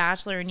watch The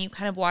Bachelor and you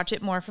kind of watch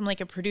it more from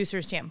like a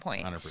producer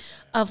standpoint 100%.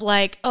 of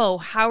like, oh,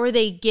 how are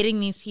they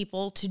getting these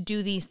people to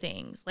do these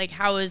things? Like,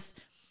 how is,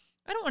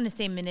 I don't want to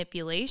say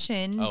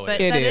manipulation, Oh, but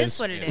It that is. is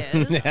what it it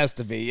is. has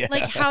to be. Yeah.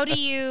 Like, how do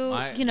you,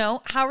 I-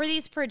 how are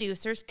these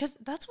producers? Because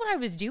that's what I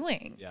was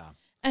doing. Yeah.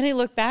 And I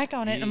look back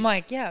on it and I'm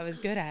like, yeah, I was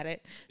good at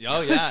it.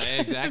 Oh yeah,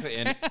 exactly.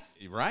 And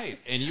right.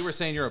 And you were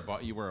saying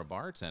you were a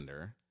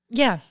bartender.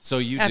 Yeah. So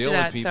you After deal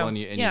that, with people so, and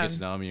you yeah. get to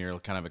know them, and you're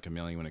kind of a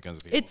chameleon when it comes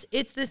to people.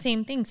 It's the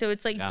same thing. So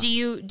it's like, Yeah. do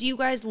you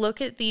guys look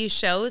at these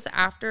shows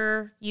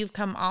after you've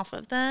come off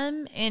of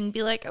them and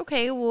be like,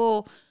 okay,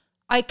 well,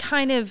 I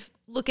kind of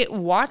look at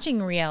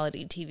watching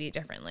reality TV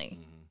differently.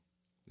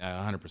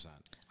 100%.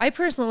 I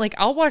personally, like,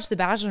 I'll watch The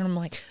Bachelor and I'm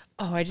like,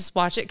 oh, I just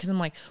watch it because I'm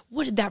like,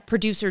 what did that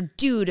producer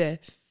do to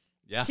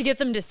Yeah. get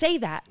them to say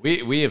that?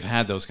 We have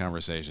had those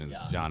conversations,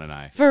 John and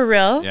I. For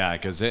real? Yeah,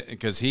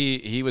 because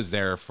he was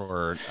there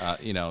for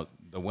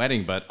the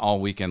wedding, but all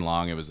weekend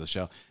long it was the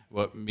show.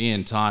 Well, me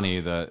and Tani,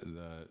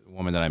 the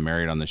woman that I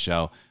married on the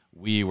show,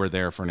 we were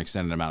there for an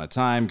extended amount of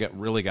time. Got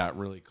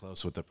really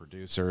close with the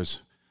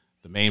producers,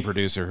 the main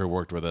producer who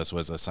worked with us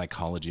was a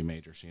psychology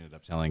major. She ended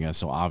up telling us.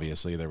 So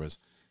obviously there was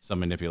some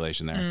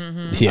manipulation there.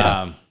 Mm-hmm.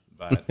 Yeah.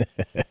 But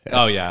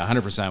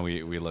 100%.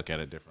 We look at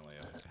it differently,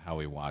 how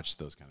we watch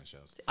those kind of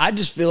shows. I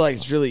just feel like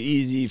it's really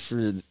easy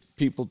for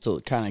people to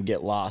kind of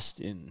get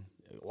lost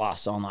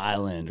on the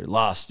island or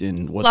lost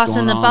in what's Lost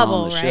going in the on bubble,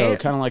 on the show. right?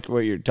 Kind of like what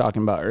you're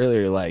talking about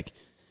earlier. Like,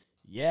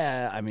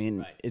 yeah, I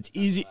mean, it's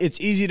easy. It's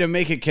easy to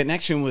make a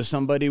connection with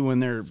somebody when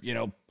they're,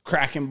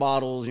 cracking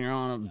bottles. You're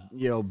on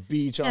a,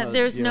 beach. Yeah, on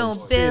there's a, no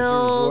fifth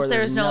bills, resort,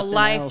 there's no nothing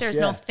life, else. there's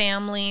no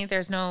family,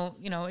 there's no,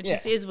 it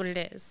just is what it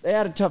is. They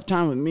had a tough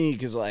time with me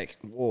because,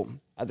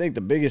 I think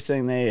the biggest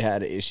thing they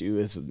had an issue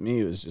with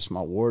me was just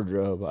my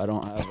wardrobe. I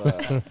don't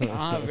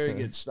have a very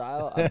good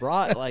style. I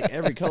brought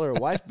every color of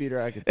wife beater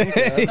I could think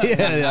of.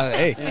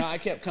 Hey. I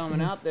kept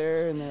coming out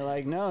there, and they're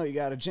like, "No, you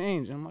got to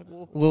change." And I'm like,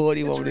 "Well, what do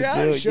you want me to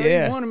do? Show.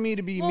 Yeah. You wanted me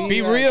to be me.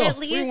 Be real. At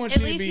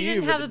least you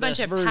didn't have a bunch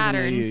of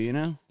patterns. You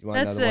know, You want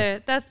another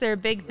one? That's their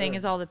big thing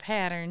is all the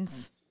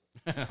patterns.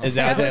 Is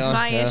That was the-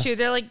 my issue.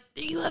 They're like,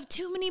 you have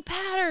too many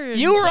patterns.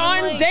 You were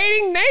I'm on like,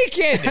 Dating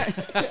Naked.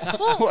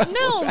 Well,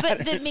 no,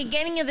 but the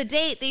beginning of the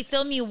date, they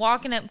film you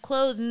walking up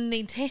clothes, and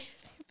they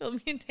film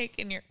you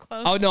taking your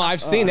clothes. Oh no,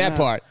 I've seen that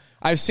part.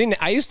 I've seen.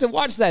 I used to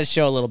watch that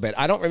show a little bit.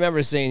 I don't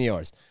remember seeing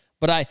yours,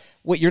 but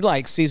you're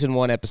like season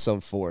 1,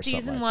 episode 4. Or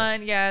Season something like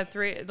 1, yeah,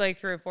 3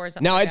 or 4.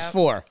 Something. No, like it's that.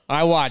 4.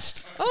 I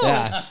watched. Oh,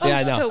 yeah, oh,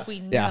 I know. so we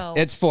know. Yeah,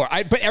 it's 4.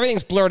 But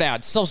everything's blurred out.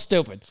 It's so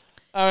stupid.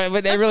 All right,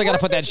 but they really got to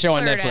put that show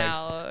on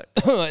Netflix.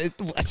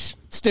 It's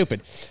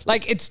stupid.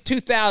 Like, it's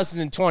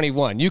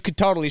 2021. You could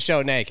totally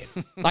show naked.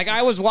 Like,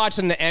 I was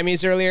watching the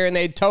Emmys earlier, and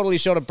they totally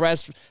showed a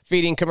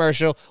breastfeeding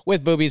commercial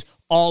with boobies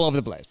all over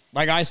the place.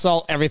 Like, I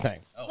saw everything.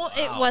 Well,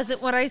 it wasn't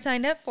what I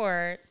signed up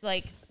for.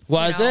 Like,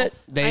 Was it?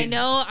 I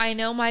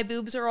know my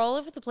boobs are all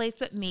over the place,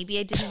 but maybe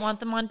I didn't want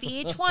them on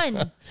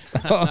VH1.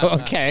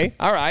 Okay,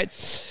 all right.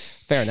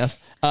 Fair enough.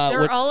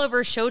 They're all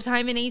over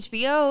Showtime and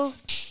HBO.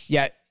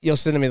 Yeah, you'll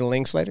send me the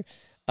links later.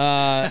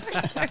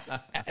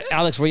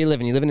 Alex, where you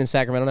living? You living in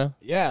Sacramento now?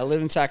 Yeah, I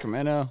live in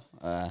Sacramento.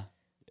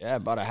 I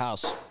bought a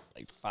house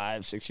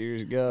 5-6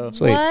 years ago.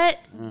 Sweet.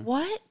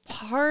 What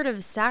part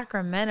of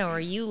Sacramento are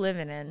you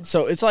living in?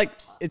 So it's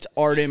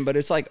Arden, but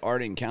it's like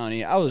Arden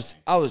County. I was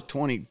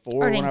 24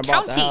 when Arden I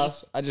bought the County.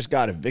 house. I just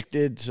got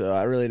evicted, so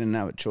I really didn't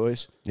have a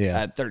choice. Yeah. I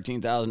had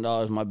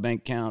 $13,000 in my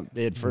bank account.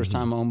 Did first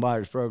time home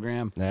buyers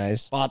program.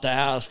 Nice. Bought the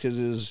house because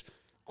it was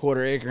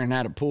quarter acre and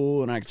had a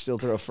pool, and I could still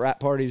throw frat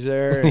parties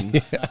there.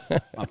 And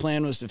my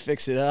plan was to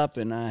fix it up,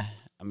 and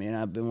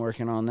I've been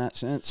working on that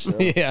since. So.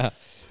 Yeah.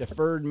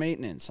 Deferred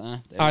maintenance, huh?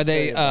 Are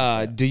they,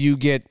 do you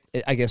get,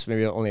 I guess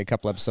maybe only a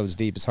couple episodes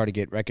deep, it's hard to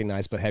get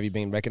recognized, but have you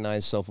been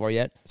recognized so far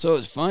yet? So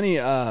it's funny.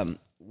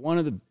 One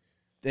of the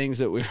things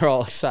that we were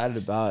all excited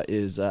about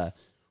is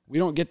we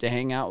don't get to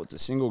hang out with the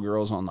single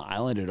girls on the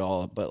island at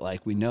all, but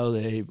we know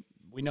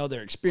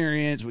their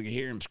experience. We can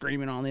hear them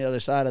screaming on the other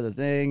side of the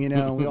thing,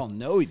 we all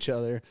know each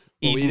other,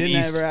 but we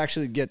didn't ever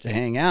actually get to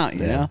hang out,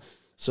 you know?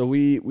 So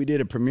we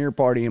did a premiere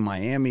party in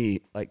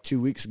Miami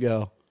 2 weeks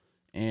ago,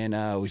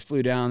 and we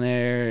flew down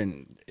there,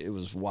 and it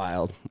was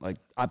wild.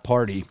 I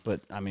party,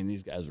 but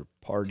these guys were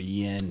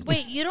partying.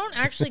 Wait, you don't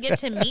actually get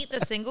to meet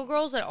the single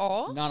girls at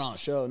all? Not on a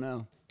show,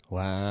 no.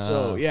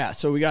 Wow.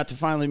 So we got to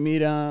finally meet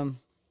them.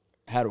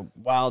 Had a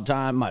wild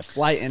time. My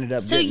flight ended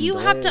up. So getting you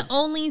have delayed. to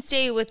only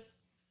stay with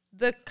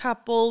the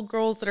couple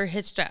girls that are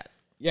hitched up.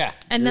 Yeah,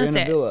 And you're that's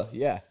in a it. villa.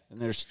 Yeah,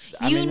 and there's.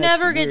 You that's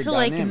never the get weird to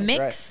dynamic,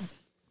 mix. Right?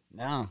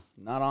 No,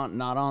 not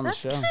on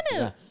That's the show. kind of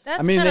Yeah.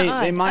 that's they kind of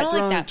odd. they I might don't throw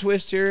like in a that.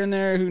 twist here and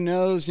there. Who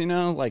knows? You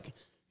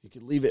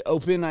could leave it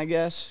open, I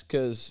guess,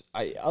 because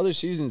other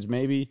seasons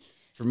maybe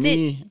for me. I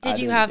Did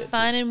you didn't have get to.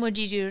 fun, and would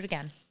you do it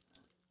again?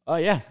 Oh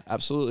yeah,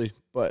 absolutely.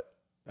 But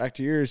back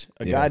to yours.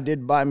 A guy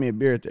did buy me a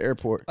beer at the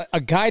airport. A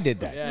guy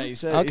did that. Yeah, he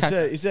said.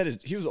 Okay. He said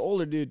he was an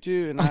older dude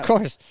too. And Of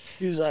course.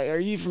 he was like, "Are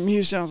you from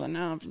Houston?" I was like,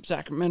 "No, I'm from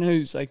Sacramento."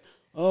 He's like,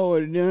 "Oh,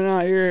 what are you doing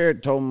out here?" I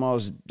told him I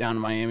was down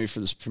in Miami for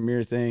this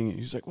premiere thing.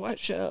 He's like, "What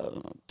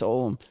show?" I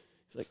told him.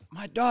 He's like,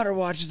 "My daughter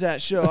watches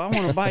that show. I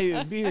want to buy you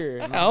a beer."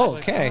 And I was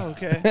like, Okay. "Oh,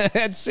 okay.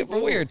 That's super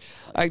weird.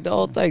 The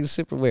whole thing's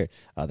super weird.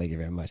 Oh, thank you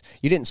very much.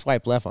 You didn't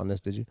swipe left on this,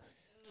 did you?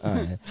 All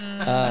right.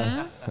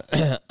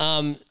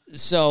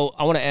 So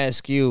I want to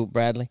ask you,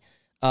 Bradley,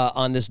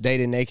 on this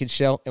Dating Naked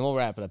show, and we'll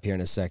wrap it up here in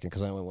a second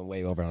because I went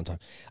way over on time.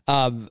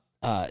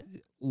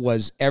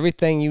 Was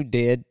everything you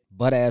did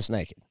butt-ass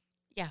naked?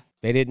 Yeah.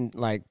 They didn't,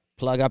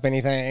 plug up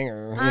anything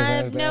or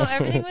anything? No,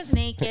 everything was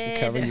naked.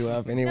 Cover you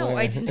up anyway? No,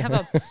 I didn't have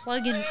a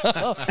plug-in.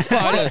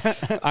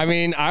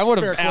 I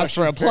would have asked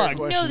for a plug.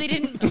 No, they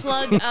didn't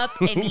plug up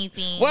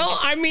anything. Well,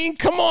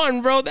 come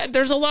on, bro.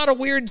 There's a lot of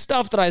weird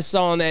stuff that I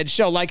saw on that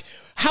show.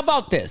 How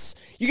about this?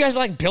 You guys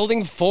are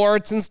building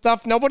forts and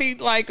stuff. Nobody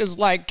is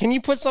can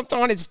you put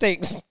something on it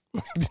stinks?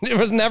 There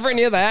was never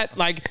any of that.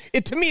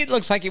 To me, it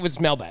looks like it would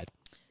smell bad.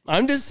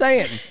 I'm just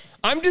saying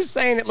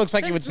it looks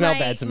like it would smell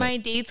bad to me. My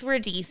dates were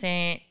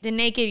decent. The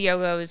naked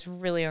yoga was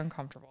really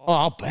uncomfortable. Oh,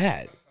 I'll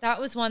bet. That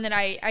was one that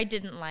I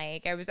didn't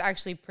like. I was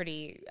actually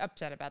pretty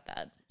upset about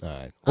that. All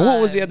right. Well, what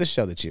was the other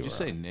show that you Did were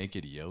you on? say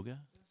naked yoga?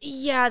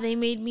 Yeah, they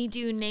made me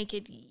do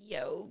naked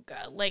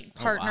yoga, like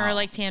partner,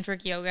 like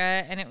tantric yoga,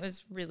 and it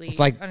was really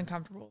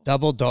uncomfortable.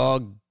 Double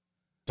dog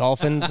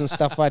dolphins and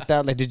stuff like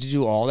that. Like, did you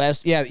do all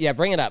that? Yeah.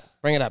 Bring it up.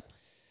 Bring it up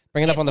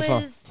on the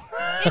phone.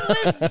 It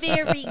was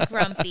very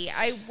grumpy.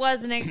 I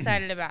wasn't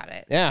excited about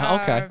it.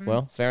 Yeah. Okay.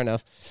 Well, fair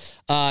enough.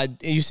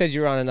 You said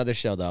you were on another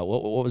show though.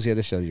 What was the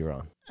other show you were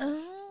on?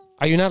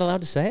 Are you not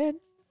allowed to say it?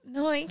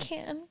 No, I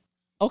can.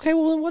 Okay.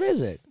 Well, then what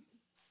is it?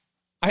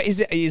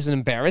 Is it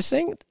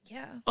embarrassing?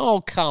 Yeah.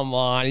 Oh, come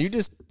on. You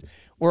just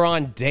were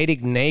on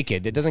Dating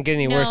Naked. It doesn't get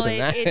any worse than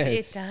that.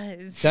 It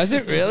does. Does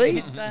it really?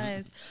 It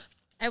does.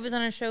 I was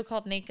on a show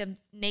called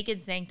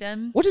Naked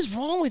Sanctum. What is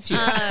wrong with you?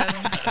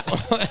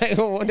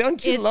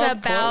 Don't you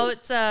love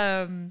clothes?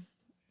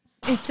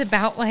 It's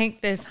about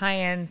like this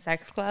high-end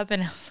sex club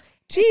and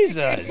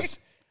Jesus.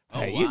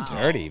 Hey, you're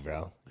dirty,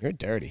 bro. You're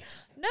dirty.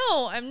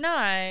 No, I'm not.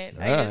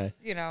 I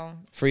just,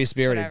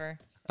 free-spirited. whatever.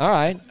 All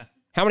right.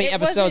 How many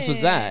episodes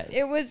was that?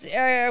 It was.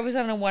 I was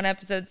on a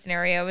 1-episode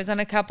scenario. I was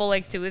on a couple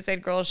like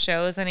Suicide Girls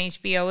shows on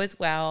HBO as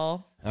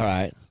well. All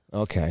right.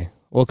 Okay.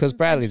 Well, because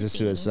Bradley's a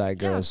Suicide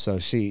Girl, so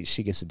she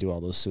gets to do all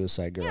those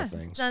Suicide Girl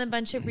things. Done a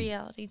bunch of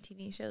reality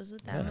TV shows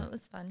with them. It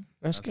was fun.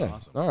 That's good.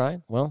 Awesome. All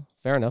right. Well,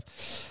 fair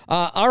enough.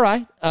 All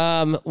right.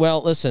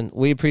 Well, listen,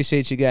 we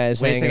appreciate you guys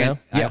hanging out.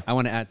 Yeah. I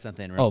want to add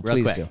something real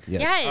please quick. do.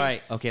 Yes. All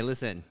right. Okay,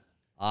 listen.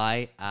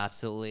 I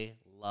absolutely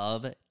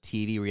love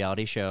TV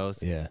reality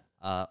shows. Yeah.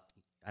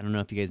 I don't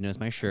know if you guys noticed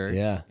my shirt.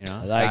 Yeah.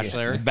 I like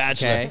Bachelor. it.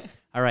 Bachelor. Okay.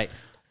 All right.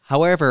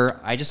 However,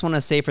 I just want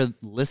to say for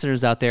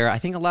listeners out there, I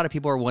think a lot of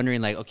people are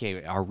wondering, like,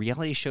 okay, are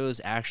reality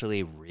shows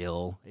actually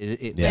real?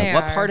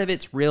 What part of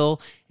it's real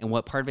and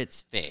what part of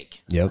it's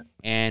fake? Yep.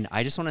 And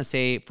I just want to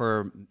say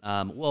for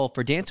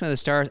Dancing with the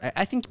Stars,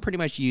 I think pretty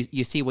much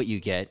you see what you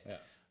get. Yeah.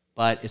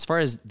 But as far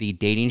as the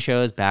dating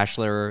shows,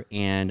 Bachelor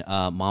and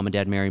Mom and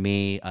Dad Marry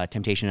Me,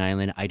 Temptation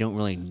Island, I don't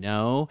really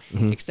know,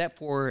 except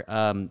for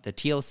the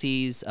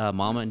TLC's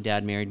Mom and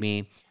Dad Married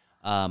Me.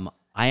 I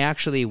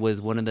actually was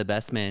one of the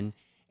best men,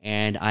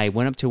 and I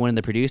went up to one of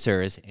the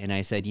producers and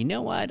I said, you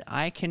know what?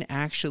 I can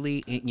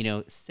actually,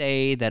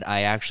 say that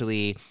I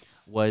actually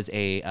was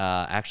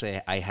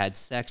I had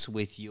sex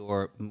with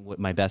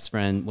my best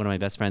friend, one of my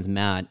best friends,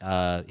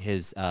 Matt,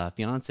 his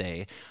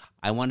fiance.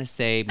 I want to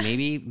say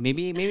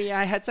maybe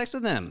I had sex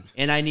with him,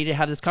 and I need to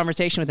have this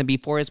conversation with him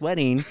before his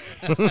wedding.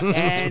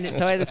 And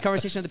so I had this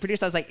conversation with the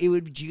producer. I was like, it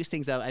would juice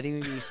things up. I think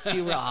it would be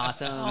super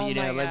awesome. We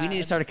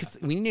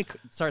need to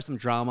start some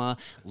drama.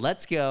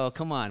 Let's go.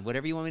 Come on,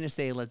 whatever you want me to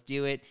say, let's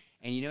do it.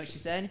 And you know what she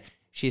said?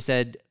 She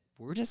said,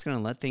 we're just gonna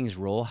let things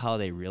roll how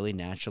they really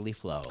naturally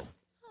flow.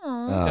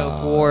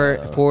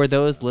 So for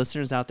those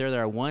listeners out there that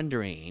are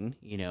wondering,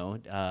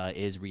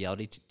 is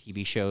reality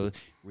TV show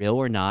real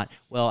or not?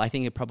 Well, I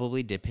think it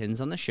probably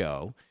depends on the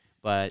show,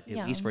 but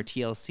at least for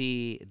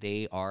TLC,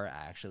 they are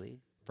actually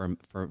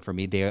for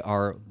me they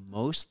are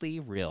mostly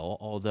real.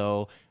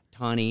 Although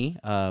Tawny,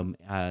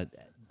 I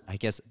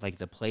guess like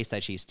the place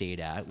that she stayed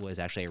at was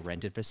actually a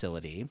rented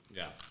facility.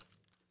 Yeah,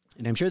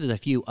 and I'm sure there's a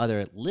few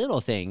other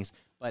little things,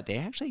 but they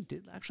actually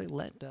did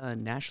let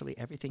naturally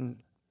everything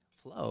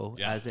flow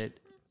as it.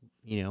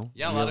 A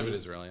lot of it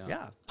is real.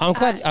 Yeah. I'm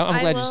glad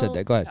you said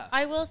that. Go ahead.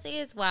 I will say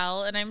as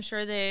well, and I'm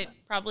sure that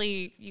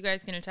probably you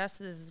guys can attest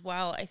to this as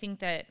well. I think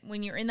that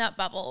when you're in that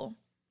bubble,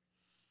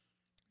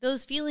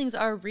 those feelings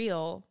are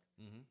real.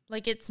 Mm-hmm.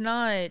 Like it's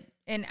not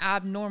an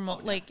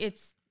abnormal. Like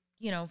it's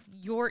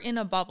you're in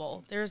a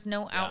bubble. There's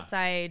no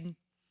outside,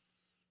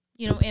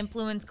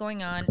 influence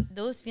going on.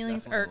 Those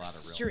feelings are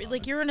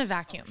like you're in a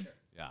vacuum. Sure.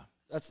 Yeah.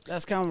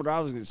 That's kind of what I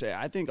was going to say.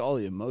 I think all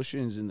the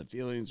emotions and the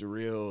feelings are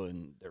real,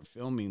 and they're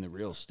filming the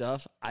real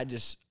stuff. I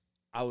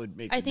would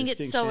make. I think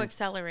it's so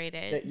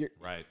accelerated.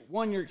 Right.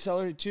 One, you're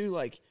accelerated. Two,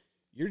 like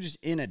you're just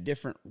in a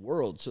different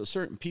world. So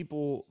certain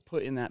people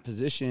put in that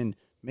position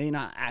may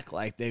not act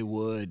like they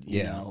would.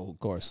 You know, of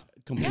course,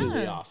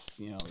 completely off.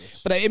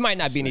 But it might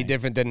not be any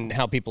different than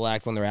how people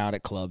act when they're out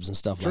at clubs and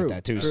stuff like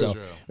that too. So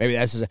maybe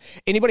that's just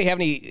anybody have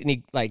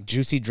any like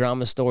juicy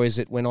drama stories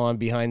that went on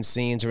behind the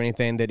scenes or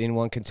anything that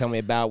anyone can tell me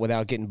about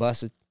without getting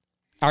busted?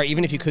 Or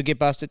even if you could get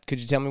busted, could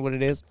you tell me what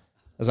it is?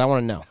 Because I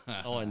want to know.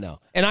 I want to know.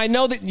 And I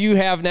know that you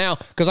have now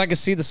because I can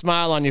see the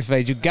smile on your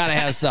face. You got to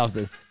have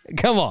something.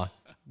 Come on.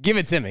 Give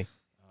it to me.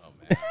 Oh,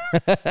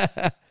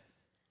 man.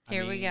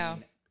 Here we go.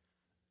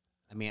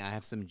 I mean, I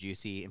have some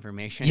juicy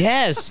information.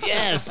 Yes.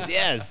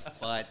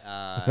 But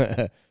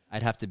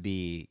I'd have to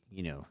be,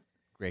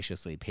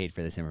 graciously paid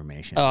for this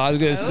information. Oh, I was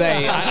going to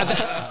say,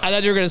 I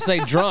thought you were going to say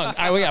drunk.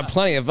 We got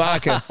plenty of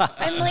vodka.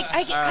 I'm like,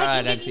 I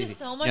can give you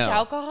so much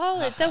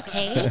alcohol. It's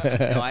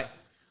okay.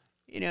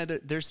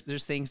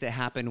 There's things that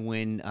happen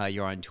when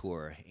you're on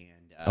tour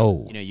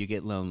and you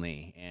get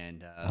lonely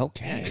and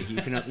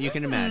you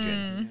can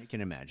imagine. You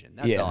can imagine.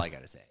 That's all I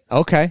got to say.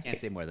 Okay. Can't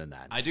say more than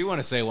that. I do want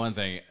to say one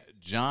thing.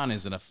 John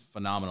is a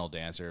phenomenal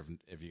dancer.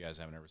 If you guys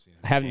haven't ever seen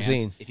him, I haven't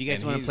seen. If you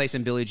guys want to play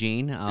some Billie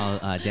Jean,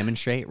 I'll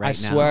demonstrate right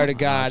now. I swear to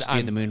God,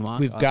 do the moonwalk.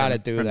 We've got to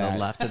do that from the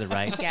left to the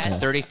right. Yes.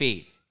 30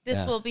 feet.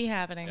 This will be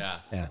happening.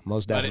 Yeah,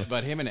 most definitely.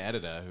 But him and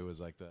Edita, who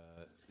was like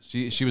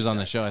She was on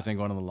the show. I think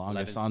one of the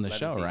longest on the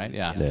show, right?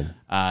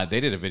 Yeah. They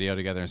did a video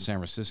together in San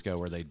Francisco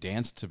where they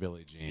danced to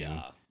Billie Jean.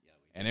 Yeah.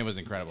 And it was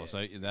incredible.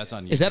 So that's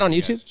on YouTube. Is that on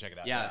YouTube? Check it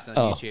out. Yeah, it's on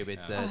YouTube.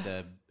 It's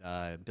the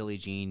Billie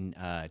Jean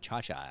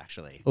Cha-Cha,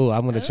 actually. Oh,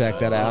 I'm going to check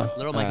that out.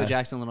 Little Michael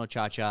Jackson, little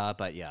Cha-Cha,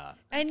 but yeah.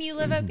 And you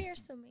live up here,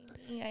 so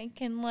maybe I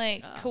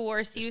can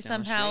coerce you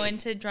somehow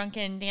into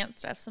drunken dance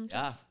stuff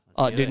sometimes. Yeah.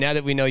 Oh, dude! Now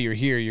that we know you're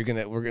here,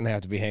 we're gonna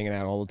have to be hanging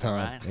out all the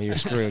time, Right. and you're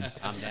screwed.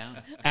 I'm down.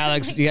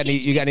 Alex, you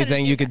got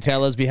anything you could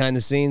tell us behind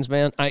the scenes,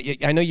 man?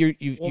 I know you.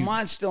 Well,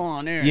 mine's still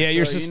on air. Yeah,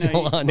 yours so, is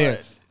still on air.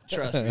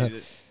 Trust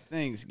me,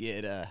 things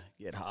get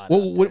hot.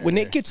 Well, when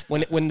it gets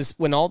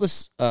when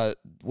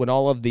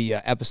all of the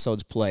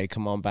episodes play,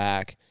 come on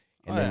back,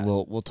 and then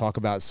we'll talk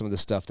about some of the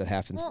stuff that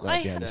happens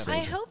behind the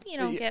scenes. I hope you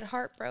don't get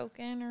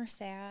heartbroken or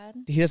sad.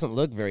 He doesn't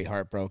look very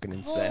heartbroken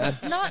and sad.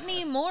 Not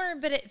anymore,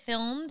 but it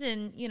filmed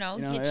and you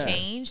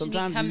changed.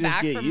 Sometimes and you just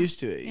back get from, used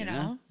to it. You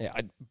know? Yeah,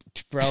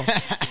 bro.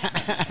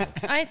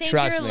 I think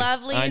Trust you're me.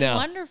 lovely I and know.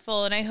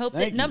 wonderful, and I hope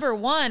Thank that you. number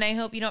one, I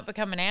hope you don't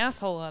become an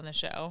asshole on the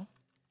show.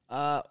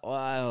 Well,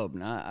 I hope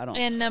not. I don't.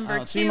 And number I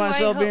don't see two,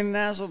 myself I hope- being an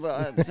asshole,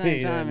 but at the same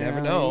You time, never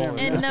you know. you never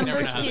And know.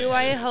 number two,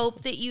 I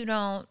hope that you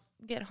don't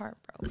get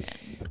heartbroken.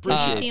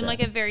 Because you seem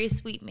like a very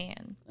sweet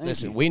man.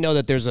 Listen, we know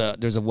that there's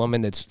a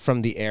woman that's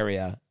from the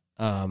area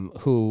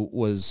who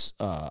was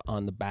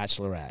on The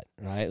Bachelorette,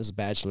 right? It was a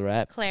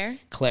Bachelorette. Claire.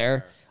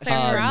 Claire. Claire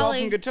Golf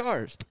Raleigh. and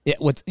guitars. Yeah,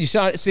 you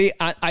saw? See,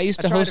 I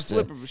used to I tried host. to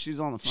flip her, but she's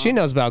on the phone. She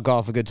knows about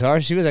golf and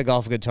guitars. She was at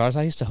golf and guitars.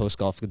 I used to host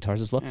golf and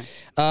guitars as well.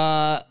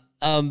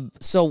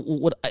 So,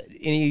 what?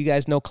 Any of you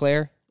guys know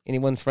Claire?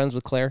 Anyone friends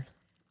with Claire?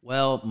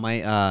 Well,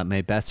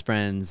 my best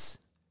friend's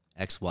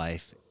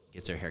ex-wife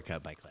gets her hair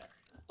cut by Claire.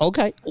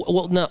 Okay.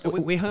 Well, no.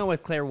 We hung out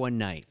with Claire one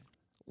night.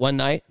 One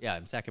night. Yeah,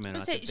 in Sacramento.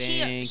 Was at it-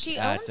 the she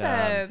bank,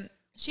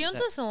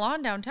 owns a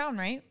salon downtown,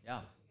 right?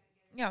 Yeah,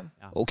 Yeah.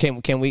 Oh,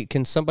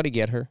 can somebody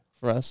get her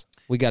for us?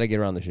 We got to get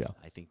her on the show.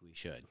 I think we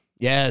should.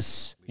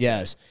 Yes.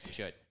 Yes. We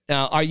should.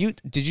 Now,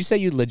 did you say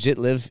you legit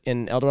live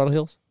in El Dorado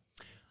Hills?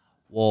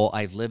 Well,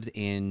 I've lived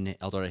in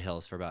El Dorado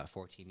Hills for about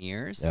 14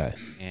 years. All right.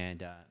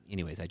 And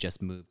anyways, I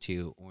just moved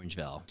to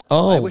Orangeville.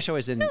 Oh. I wish I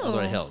was in El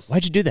Dorado Hills.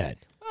 Why'd you do that?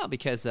 Well,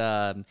 because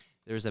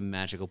there's a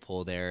magical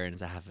pool there and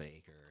it's a half an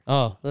acre.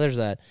 Oh, well, there's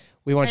that.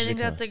 We want I you think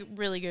to come. that's a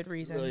really good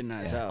reason. Really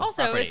nice house.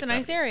 Also, Property, it's a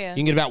nice area. You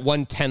can get about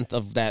 1/10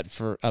 of that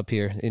for up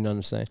here. You know what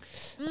I'm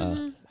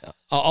saying?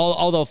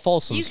 Although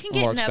Folsom's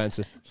more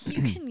expensive.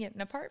 You can get an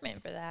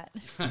apartment for that.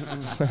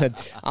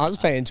 I was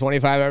paying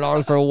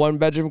 $2,500 for a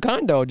 1-bedroom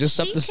condo just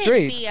up She the could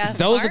street. be a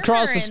Those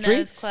across farmer the in street.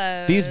 those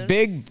clothes. These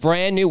big,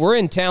 brand new. We're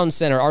in town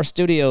center. Our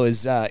studio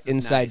is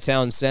inside nice.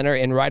 town center,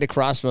 and right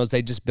across from us,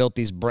 they just built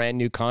these brand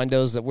new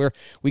condos that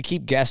we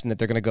keep guessing that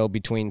they're going to go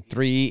between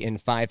 $3,000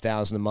 and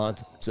 $5,000 a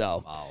month.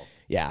 So,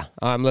 yeah,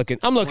 I'm looking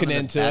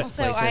into it. best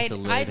So places to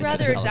live I'd in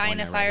rather die in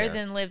a California right fire there.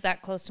 than live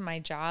that close to my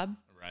job.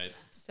 Right.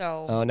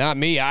 So Oh, not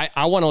me.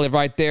 I want to live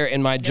right there,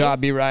 and my job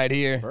be right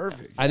here.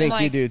 Perfect. I think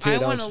you do too. I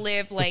don't want to you?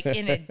 live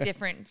in a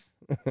different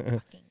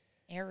fucking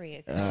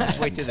area. Just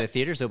wait till the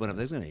theaters open up.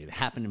 There's going to be a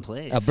happening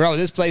place. Bro,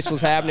 this place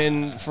was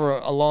happening for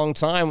a long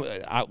time.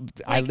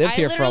 I lived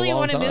here for a long I literally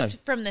want to time. move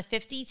from the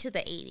 50 to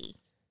the 80.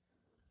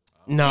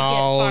 No,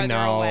 farther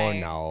no, away.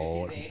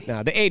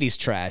 no. The 80s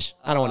trash.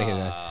 I don't want to hear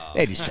that.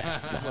 The 80s trash.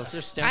 No. Well, so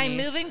there's I'm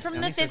Stoney's. moving from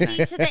the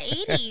 50 to the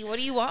 80. What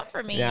do you want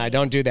from me? Yeah,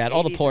 don't do that.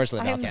 All the 80s poors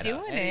live out I'm there.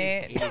 doing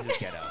it. 80s is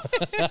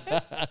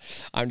ghetto.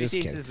 I'm just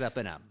 50s kidding. is up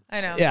and up. I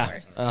know. Of Yeah.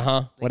 course.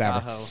 Whatever.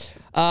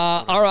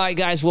 Tahoe. All right,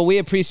 guys. Well, we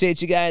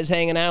appreciate you guys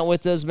hanging out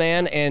with us,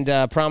 man,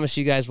 and promise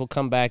you guys will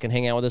come back and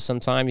hang out with us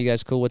sometime. You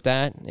guys cool with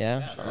that?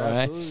 Yeah. All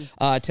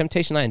right.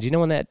 Temptation Island. Do you know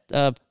when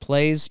that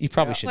plays? You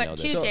probably should know What,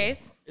 this.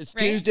 Tuesdays? It's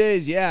right?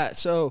 Tuesdays, yeah.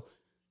 So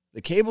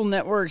the cable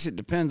networks, it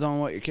depends on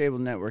what your cable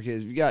network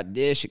is. If you got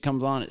Dish, it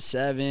comes on at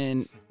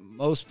 7.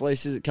 Most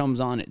places it comes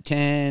on at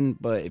 10.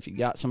 But if you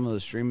got some of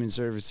those streaming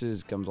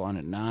services, it comes on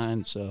at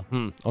 9. So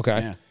Okay.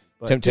 yeah.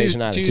 But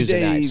Temptation Island,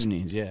 Tuesday nights.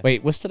 evenings, yeah.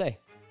 Wait, what's today?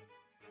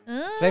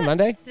 Today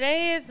Monday?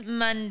 Today is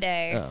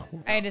Monday. Oh.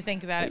 I had to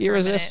think about it. What year for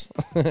a is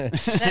minute.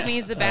 this? That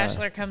means The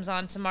Bachelor comes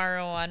on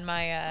tomorrow on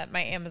my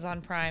my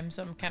Amazon Prime,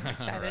 so I'm kind of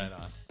excited.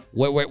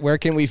 Where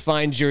can we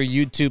find your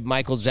YouTube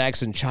Michael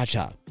Jackson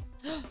cha-cha?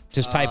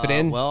 Just type it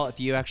in. Well,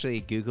 if you actually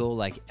Google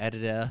like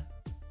Edita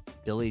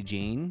Billie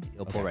Jean,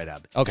 you'll pull right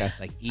up. Okay.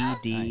 Like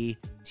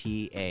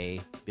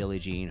EDTA Billie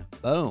Jean.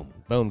 Boom.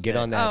 Boom, get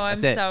on that. Oh, I'm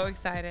That's it. so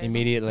excited.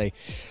 Immediately.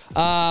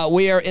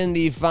 We are in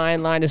the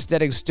Fine Line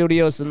Aesthetic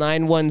Studios, the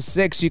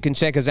 916. You can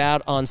check us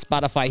out on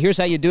Spotify. Here's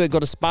how you do it. Go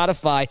to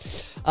Spotify.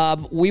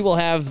 We will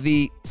have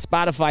the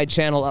Spotify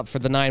channel up for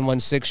the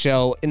 916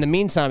 show. In the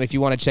meantime, if you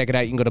want to check it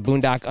out, you can go to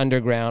Boondock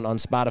Underground on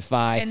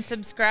Spotify. And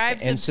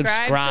subscribe.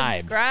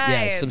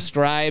 Yeah,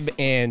 subscribe,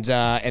 and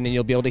then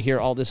you'll be able to hear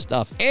all this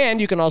stuff. And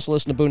you can also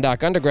listen to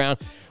Boondock Underground,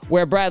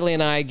 where Bradley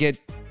and I get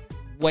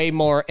way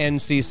more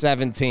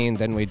NC-17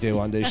 than we do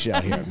on this show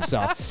here.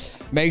 So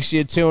make sure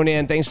you tune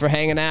in. Thanks for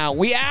hanging out.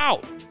 We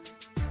out.